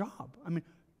got a job.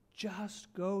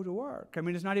 Just go to work.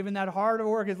 It's not even that hard to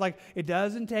work. It's like, it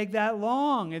doesn't take that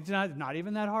long. It's not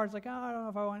even that hard. It's like, I don't know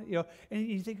if I want to, and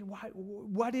you think,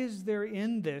 what is there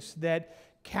in this that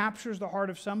captures the heart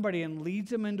of somebody and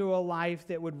leads them into a life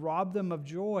that would rob them of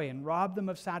joy and rob them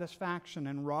of satisfaction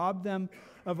and rob them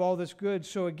of all this good?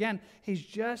 So again, he's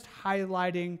just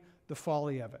highlighting the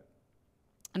folly of it.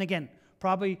 And again,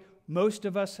 probably most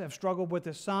of us have struggled with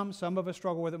this some of us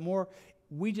struggle with it more.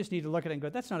 We just need to look at it and go,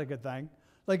 that's not a good thing.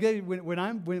 Like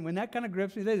when that kind of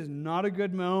grips me, that is not a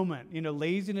good moment.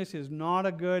 Laziness is not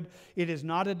it is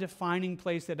not a defining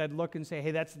place that I'd look and say,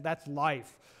 hey, that's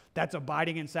life. That's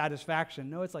abiding in satisfaction.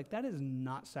 No, it's like, that is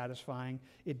not satisfying.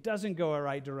 It doesn't go a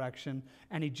right direction.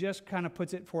 And he just kind of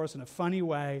puts it for us in a funny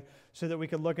way so that we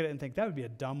could look at it and think that would be a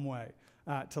dumb way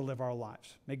to live our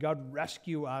lives. May God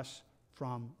rescue us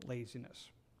from laziness.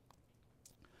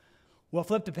 Well,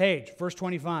 flip the page. Verse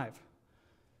 25.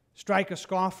 Strike a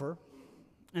scoffer,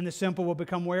 and the simple will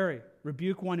become wary.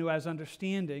 Rebuke one who has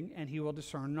understanding, and he will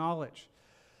discern knowledge.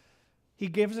 He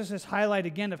gives us this highlight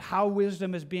again of how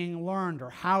wisdom is being learned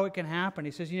or how it can happen. He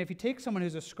says, if you take someone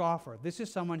who's a scoffer, this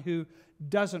is someone who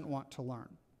doesn't want to learn,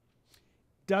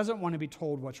 doesn't want to be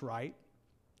told what's right,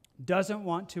 doesn't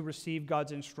want to receive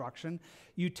God's instruction.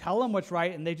 You tell them what's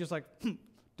right, and they just like,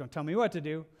 don't tell me what to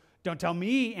do. Don't tell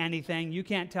me anything. You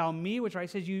can't tell me what's right.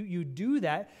 He says you do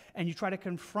that, and you try to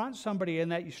confront somebody in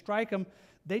that, you strike them.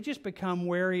 They just become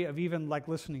wary of even like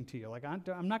listening to you. Like,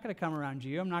 I'm not going to come around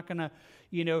you. I'm not going to,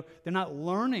 they're not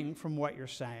learning from what you're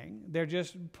saying. They're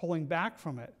just pulling back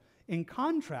from it. In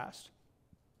contrast,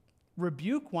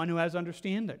 rebuke one who has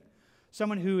understanding.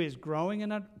 Someone who is growing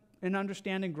in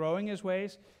understanding, growing his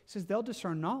ways. He says they'll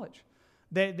discern knowledge.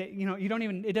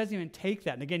 It doesn't even take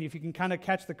that. And again, if you can kind of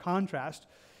catch the contrast,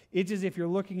 it's as if you're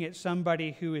looking at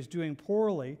somebody who is doing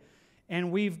poorly,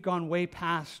 and we've gone way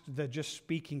past the just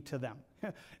speaking to them.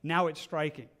 Now it's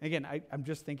striking. Again, I'm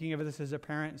just thinking of this as a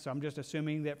parent, so I'm just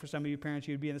assuming that for some of you parents,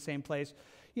 you'd be in the same place.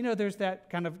 There's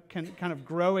that kind of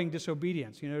growing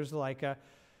disobedience. There's like,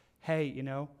 hey,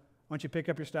 Why don't you pick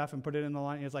up your stuff and put it in the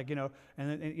line? It's like, and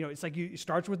then, it's like it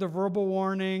starts with the verbal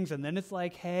warnings, and then it's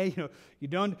like, hey, you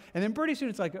don't, and then pretty soon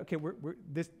it's like, okay,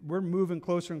 we're moving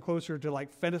closer and closer to like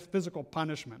physical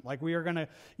punishment. Like we are going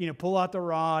to, pull out the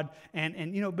rod,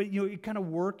 but you kind of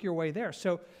work your way there.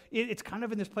 So it's kind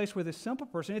of in this place where this simple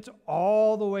person, it's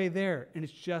all the way there, and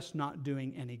it's just not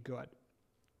doing any good.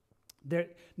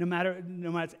 No matter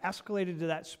it's escalated to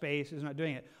that space, is not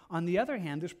doing it. On the other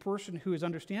hand, this person who is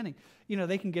understanding,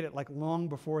 they can get it like long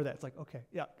before that. It's like, okay,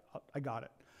 yeah, I got it.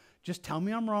 Just tell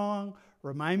me I'm wrong.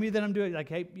 Remind me that I'm doing it. Like,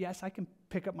 hey, yes, I can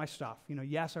pick up my stuff.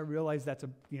 Yes, I realize that's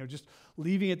just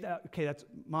leaving it. Okay, that's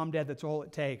mom, dad. That's all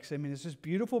it takes. I mean, it's this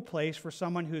beautiful place for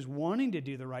someone who's wanting to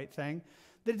do the right thing.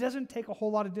 That it doesn't take a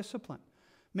whole lot of discipline.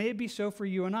 May it be so for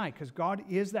you and I, because God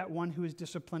is that one who is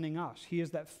disciplining us. He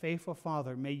is that faithful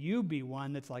Father. May you be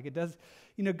one that's like, it does,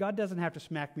 God doesn't have to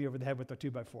smack me over the head with a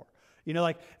 2x4.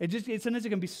 Sometimes it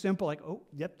can be simple, like, oh,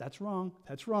 yep, that's wrong.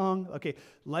 Okay,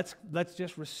 let's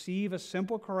just receive a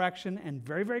simple correction and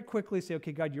very, very quickly say,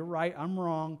 okay, God, you're right, I'm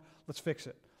wrong, let's fix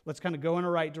it. Let's kind of go in the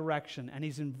right direction. And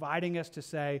he's inviting us to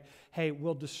say, hey,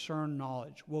 we'll discern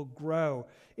knowledge. We'll grow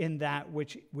in that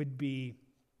which would be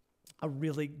a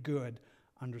really good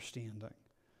understanding.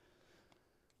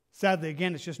 Sadly,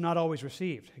 again, it's just not always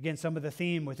received. Again, some of the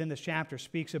theme within this chapter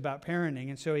speaks about parenting,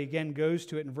 and so he again goes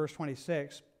to it in verse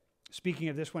 26, speaking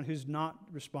of this one who's not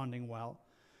responding well.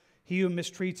 He who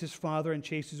mistreats his father and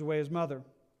chases away his mother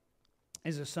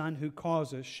is a son who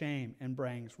causes shame and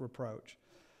brings reproach.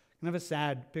 Kind of a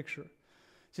sad picture. It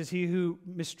says he who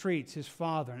mistreats his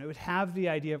father, and it would have the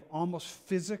idea of almost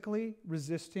physically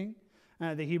resisting.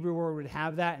 The Hebrew word would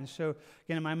have that, and so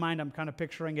again, in my mind, I'm kind of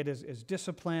picturing it as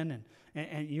discipline,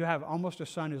 and you have almost a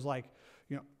son who's like,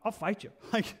 I'll fight you,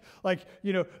 like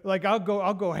I'll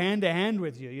go hand to hand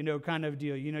with you, kind of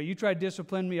deal. You try to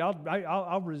discipline me,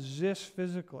 I'll resist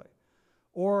physically,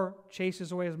 or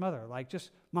chases away his mother, like just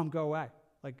mom, go away,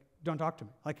 like don't talk to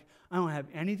me, like I don't have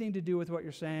anything to do with what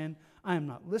you're saying, I am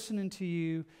not listening to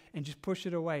you, and just push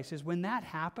it away. He says when that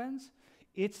happens,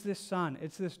 it's this son,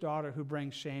 it's this daughter who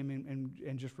brings shame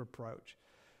and just reproach.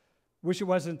 Wish it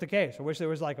wasn't the case. I wish there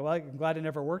was like, well, I'm glad it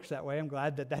never works that way. I'm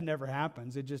glad that never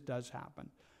happens. It just does happen.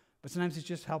 But sometimes it's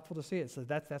just helpful to see it. So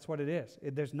that's what it is.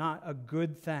 There's not a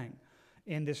good thing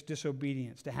in this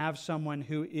disobedience. To have someone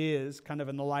who is, kind of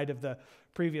in the light of the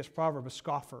previous proverb, a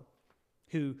scoffer,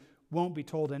 who won't be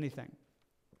told anything,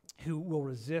 who will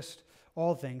resist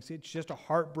all things. It's just a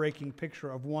heartbreaking picture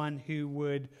of one who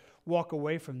would walk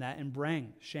away from that and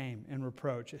bring shame and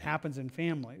reproach. It happens in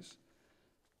families.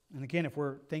 And again, if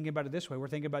we're thinking about it this way, we're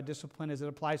thinking about discipline as it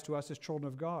applies to us as children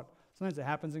of God. Sometimes it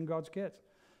happens in God's kids.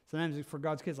 Sometimes for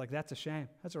God's kids, like that's a shame.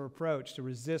 That's a reproach to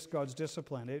resist God's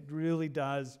discipline. It really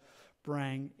does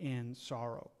bring in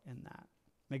sorrow in that.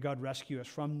 May God rescue us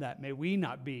from that. May we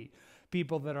not be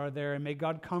people that are there, and may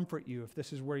God comfort you if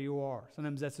this is where you are.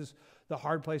 Sometimes that's just the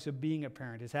hard place of being a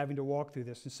parent, is having to walk through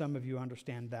this, and some of you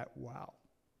understand that well.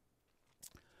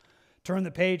 Turn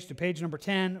the page to page number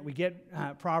 10. We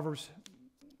get Proverbs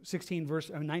 19,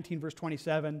 verse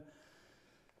 27.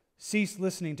 Cease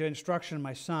listening to instruction,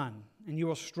 my son, and you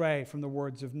will stray from the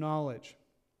words of knowledge.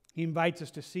 He invites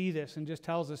us to see this and just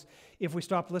tells us if we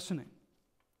stop listening,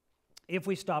 he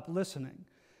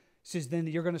says then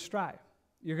you're going to stray.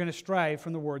 You're going to stray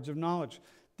from the words of knowledge.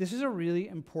 This is a really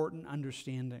important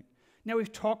understanding. Now,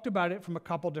 we've talked about it from a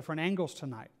couple different angles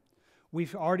tonight.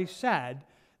 We've already said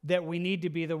that we need to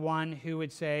be the one who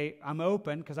would say, I'm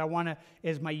open because I want to,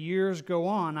 as my years go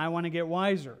on, I want to get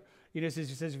wiser. He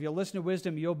says, if you listen to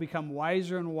wisdom, you'll become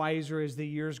wiser and wiser as the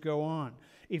years go on.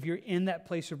 If you're in that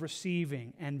place of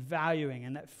receiving and valuing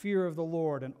and that fear of the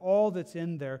Lord and all that's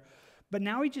in there. But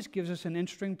now he just gives us an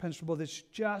interesting principle that's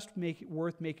just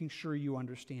worth making sure you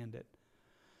understand it.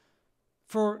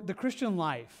 For the Christian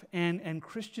life and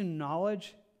Christian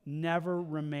knowledge never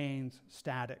remains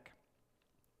static.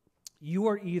 You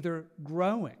are either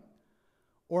growing,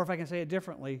 or if I can say it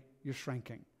differently, you're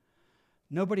shrinking.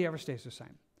 Nobody ever stays the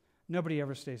same. Nobody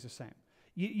ever stays the same.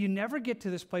 You never get to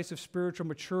this place of spiritual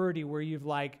maturity where you've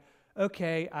like,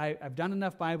 okay, I've done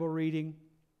enough Bible reading,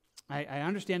 I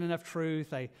understand enough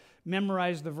truth, I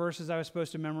memorized the verses I was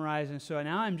supposed to memorize, and so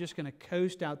now I'm just going to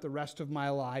coast out the rest of my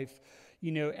life,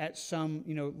 at some,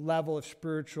 level of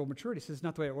spiritual maturity. So it's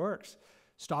not the way it works.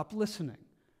 Stop listening,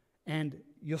 and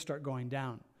you'll start going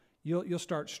down. You'll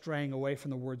start straying away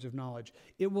from the words of knowledge.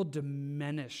 It will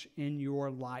diminish in your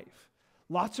life.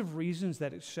 Lots of reasons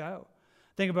that it's so.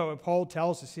 Think about what Paul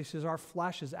tells us. He says our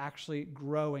flesh is actually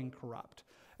growing corrupt.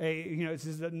 It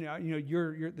says that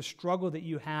the struggle that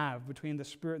you have between the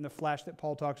spirit and the flesh that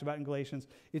Paul talks about in Galatians,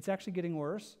 it's actually getting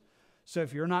worse. So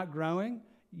if you're not growing,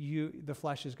 the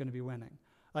flesh is going to be winning.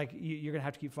 Like you're going to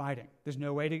have to keep fighting. There's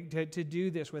no way to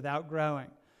do this without growing.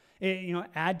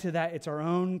 Add to that, it's our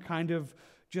own kind of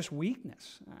just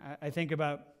weakness. I think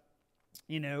about,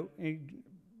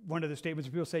 one of the statements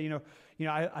people say,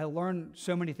 I learned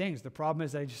so many things. The problem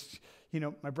is I just,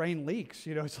 my brain leaks.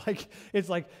 It's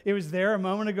like it was there a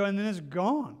moment ago and then it's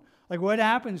gone. Like what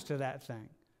happens to that thing?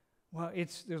 Well,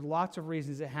 there's lots of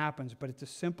reasons it happens, but it's a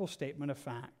simple statement of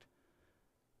fact.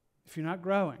 If you're not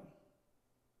growing,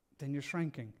 then you're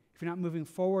shrinking. If you're not moving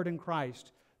forward in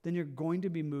Christ, then you're going to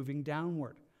be moving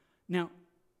downward. Now,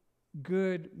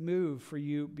 good move for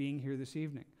you being here this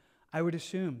evening. I would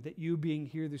assume that you being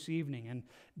here this evening and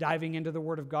diving into the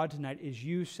Word of God tonight is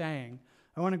you saying,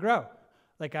 I want to grow.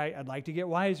 Like I'd like to get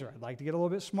wiser. I'd like to get a little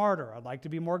bit smarter. I'd like to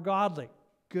be more godly.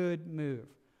 Good move.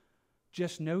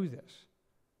 Just know this.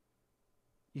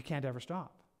 You can't ever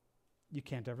stop. You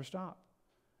can't ever stop.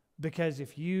 Because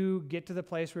if you get to the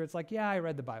place where it's like, yeah, I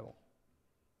read the Bible.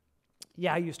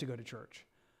 Yeah, I used to go to church.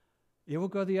 It will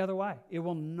go the other way. It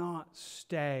will not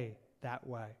stay that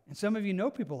way. And some of you know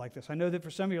people like this. I know that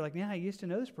for some of you, you're like, yeah, I used to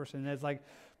know this person. And it's like,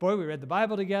 boy, we read the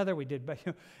Bible together. We did,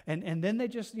 and then they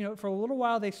just, for a little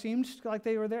while, they seemed like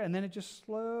they were there. And then it just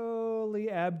slowly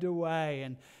ebbed away.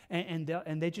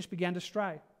 And they just began to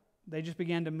stray. They just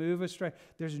began to move astray.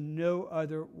 There's no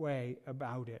other way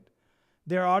about it.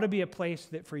 There ought to be a place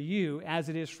that for you, as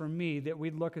it is for me, that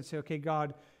we'd look and say, okay,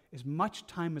 God, as much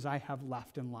time as I have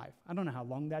left in life, I don't know how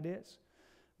long that is.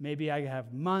 Maybe I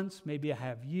have months, maybe I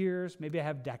have years, maybe I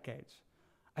have decades.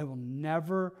 I will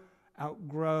never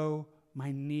outgrow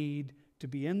my need to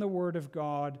be in the Word of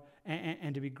God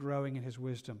and to be growing in His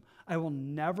wisdom. I will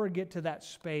never get to that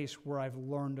space where I've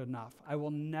learned enough. I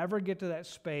will never get to that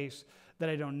space that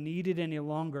I don't need it any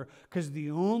longer, because the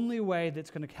only way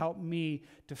that's going to help me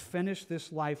to finish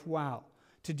this life well,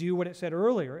 to do what it said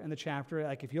earlier in the chapter,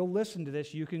 like if you'll listen to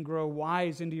this, you can grow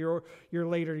wise into your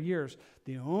later years.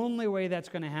 The only way that's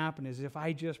going to happen is if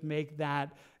I just make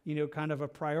that, kind of a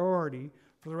priority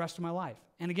for the rest of my life.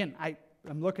 And again,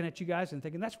 I'm looking at you guys and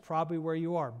thinking that's probably where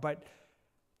you are, but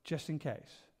just in case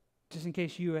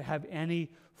you have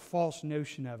any false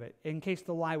notion of it, in case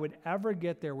the lie would ever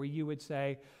get there where you would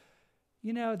say,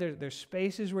 there's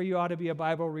spaces where you ought to be a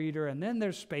Bible reader, and then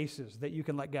there's spaces that you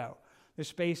can let go. There's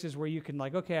spaces where you can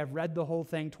okay, I've read the whole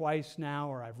thing twice now,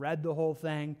 or I've read the whole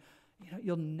thing.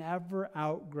 You'll never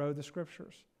outgrow the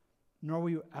Scriptures, nor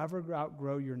will you ever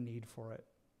outgrow your need for it.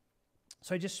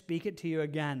 So I just speak it to you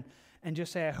again and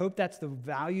just say, I hope that's the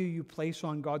value you place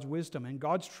on God's wisdom and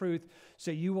God's truth, so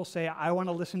you will say, I want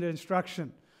to listen to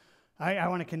instruction. I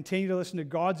want to continue to listen to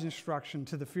God's instruction,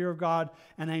 to the fear of God,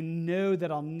 and I know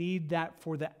that I'll need that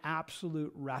for the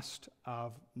absolute rest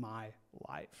of my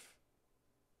life.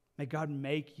 May God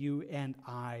make you and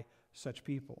I such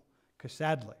people, because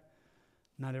sadly,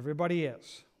 not everybody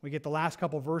is. We get the last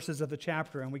couple verses of the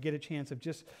chapter, and we get a chance of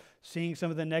just seeing some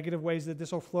of the negative ways that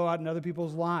this will flow out in other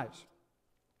people's lives.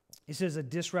 He says, a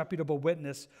disreputable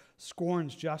witness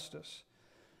scorns justice,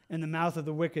 and the mouth of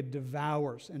the wicked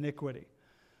devours iniquity.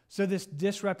 So this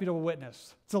disreputable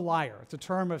witness, it's a liar. It's a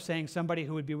term of saying somebody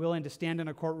who would be willing to stand in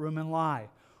a courtroom and lie,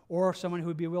 or someone who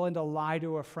would be willing to lie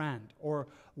to a friend, or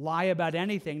lie about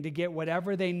anything to get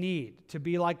whatever they need, to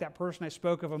be like that person I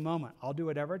spoke of a moment. I'll do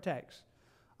whatever it takes.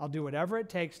 I'll do whatever it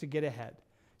takes to get ahead.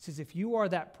 It says if you are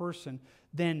that person,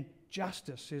 then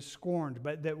justice is scorned,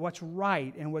 but that what's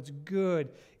right and what's good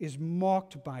is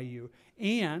mocked by you.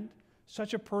 And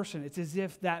such a person, it's as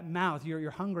if that mouth,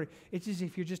 you're hungry, it's as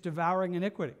if you're just devouring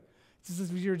iniquity. It's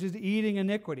as if you're just eating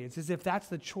iniquity. It's as if that's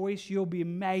the choice you'll be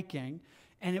making,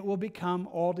 and it will become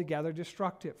altogether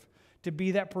destructive. To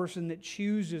be that person that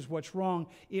chooses what's wrong,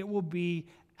 it will be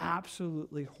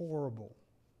absolutely horrible.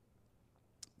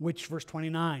 Which verse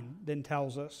 29 then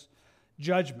tells us,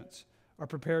 judgments are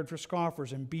prepared for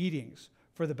scoffers and beatings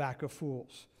for the back of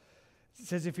fools. It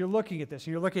says if you're looking at this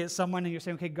and you're looking at someone and you're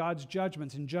saying, okay, God's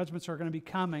judgments, and judgments are going to be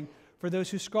coming for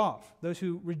those who scoff, those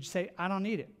who say, I don't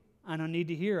need it. I don't need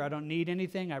to hear. I don't need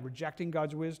anything. I'm rejecting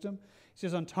God's wisdom. He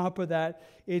says on top of that,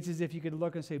 it's as if you could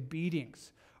look and say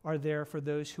beatings are there for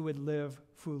those who would live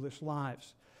foolish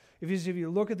lives. If you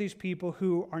look at these people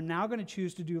who are now going to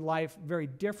choose to do life very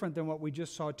different than what we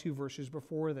just saw 2 verses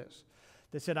before this.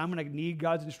 They said, I'm going to need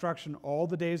God's instruction all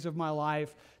the days of my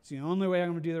life. It's the only way I'm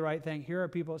going to do the right thing. Here are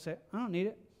people that say, I don't need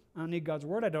it. I don't need God's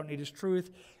word. I don't need His truth.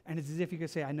 And it's as if you could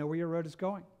say, I know where your road is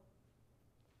going.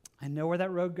 I know where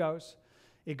that road goes.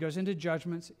 It goes into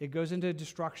judgments. It goes into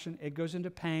destruction. It goes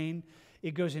into pain.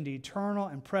 It goes into eternal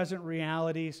and present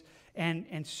realities.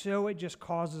 And so it just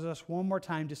causes us one more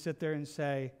time to sit there and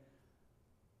say,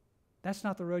 that's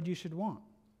not the road you should want.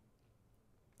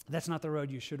 That's not the road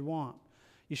you should want.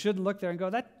 You shouldn't look there and go,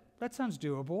 that sounds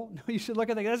doable. No, you should look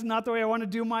at that. That's not the way I want to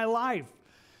do my life.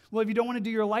 Well, if you don't want to do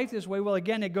your life this way, well,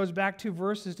 again, it goes back 2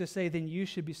 verses to say, then you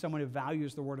should be someone who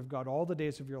values the Word of God all the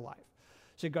days of your life.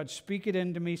 Say, God, speak it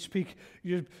into me.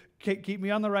 You keep me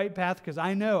on the right path, because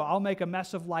I know I'll make a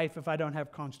mess of life if I don't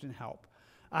have constant help.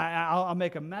 I'll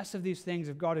make a mess of these things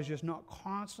if God is just not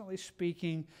constantly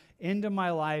speaking into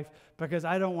my life, because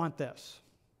I don't want this.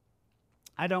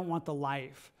 I don't want the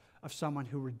life of someone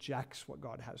who rejects what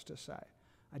God has to say.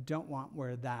 I don't want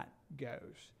where that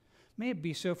goes. May it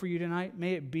be so for you tonight.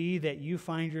 May it be that you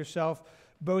find yourself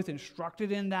both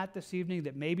instructed in that this evening,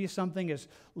 that maybe something is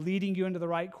leading you into the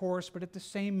right course, but at the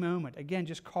same moment, again,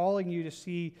 just calling you to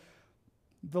see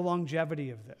the longevity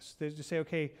of this. To say,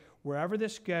 okay, wherever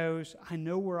this goes, I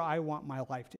know where I want my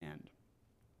life to end.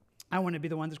 I want to be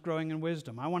the one that's growing in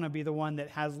wisdom. I want to be the one that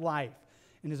has life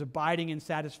and is abiding in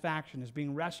satisfaction, is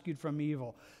being rescued from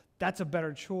evil. That's a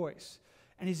better choice.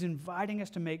 And he's inviting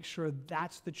us to make sure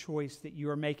that's the choice that you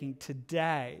are making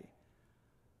today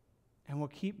and will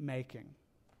keep making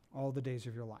all the days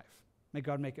of your life. May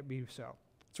God make it be so.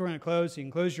 So we're going to close. You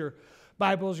can close your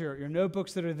Bibles, your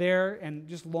notebooks that are there, and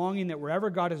just longing that wherever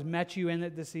God has met you in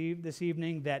it this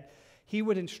evening, that he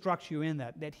would instruct you in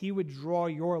that he would draw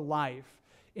your life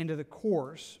into the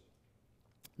course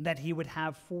that he would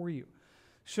have for you.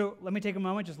 So let me take a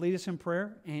moment, just lead us in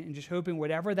prayer, and just hoping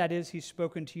whatever that is he's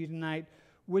spoken to you tonight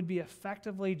would be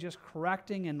effectively just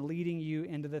correcting and leading you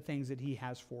into the things that he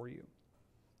has for you.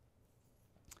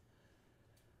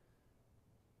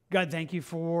 God, thank you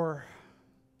for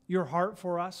your heart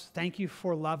for us. Thank you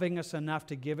for loving us enough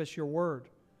to give us your word,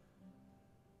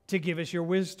 to give us your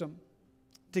wisdom,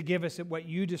 to give us what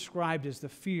you described as the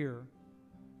fear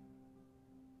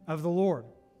of the Lord.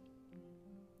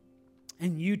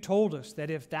 And you told us that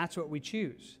if that's what we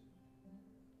choose,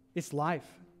 it's life.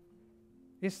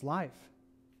 It's life.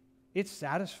 It's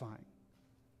satisfying.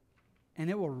 And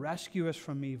it will rescue us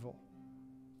from evil.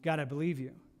 God, I believe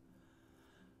you.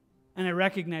 And I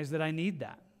recognize that I need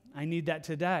that. I need that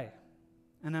today.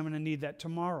 And I'm going to need that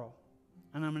tomorrow.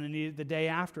 And I'm going to need it the day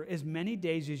after. As many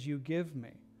days as you give me.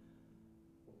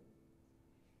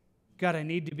 God, I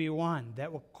need to be one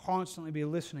that will constantly be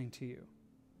listening to you.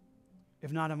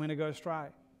 If not, I'm going to go astray.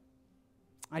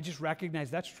 I just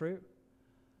recognize that's true.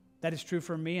 That is true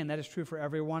for me, and that is true for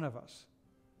every one of us.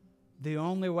 The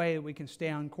only way that we can stay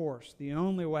on course, the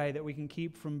only way that we can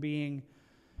keep from being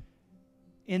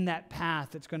in that path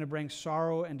that's going to bring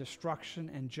sorrow and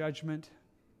destruction and judgment,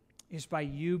 is by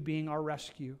you being our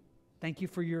rescue. Thank you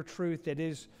for your truth that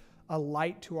is a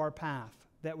light to our path,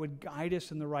 that would guide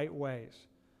us in the right ways.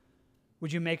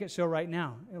 Would you make it so right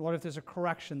now? Lord, if there's a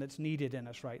correction that's needed in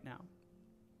us right now,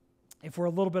 if we're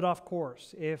a little bit off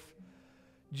course, if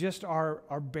just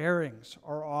our bearings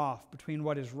are off between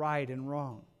what is right and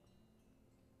wrong,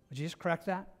 would you just correct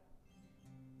that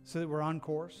so that we're on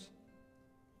course?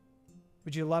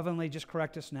 Would you lovingly just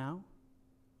correct us now?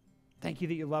 Thank you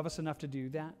that you love us enough to do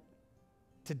that,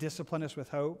 to discipline us with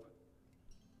hope.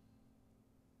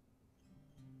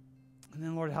 And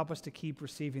then, Lord, help us to keep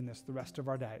receiving this the rest of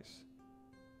our days.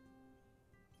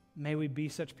 May we be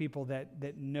such people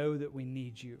that know that we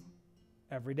need you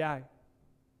every day.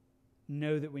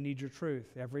 Know that we need your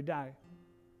truth every day.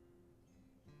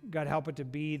 God, help it to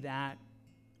be that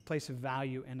place of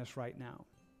value in us right now.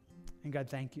 And God,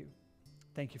 thank you.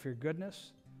 Thank you for your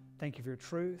goodness. Thank you for your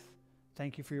truth.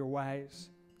 Thank you for your ways.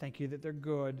 Thank you that they're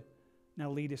good. Now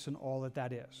lead us in all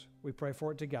that is. We pray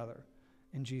for it together.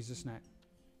 In Jesus' name,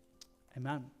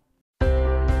 amen.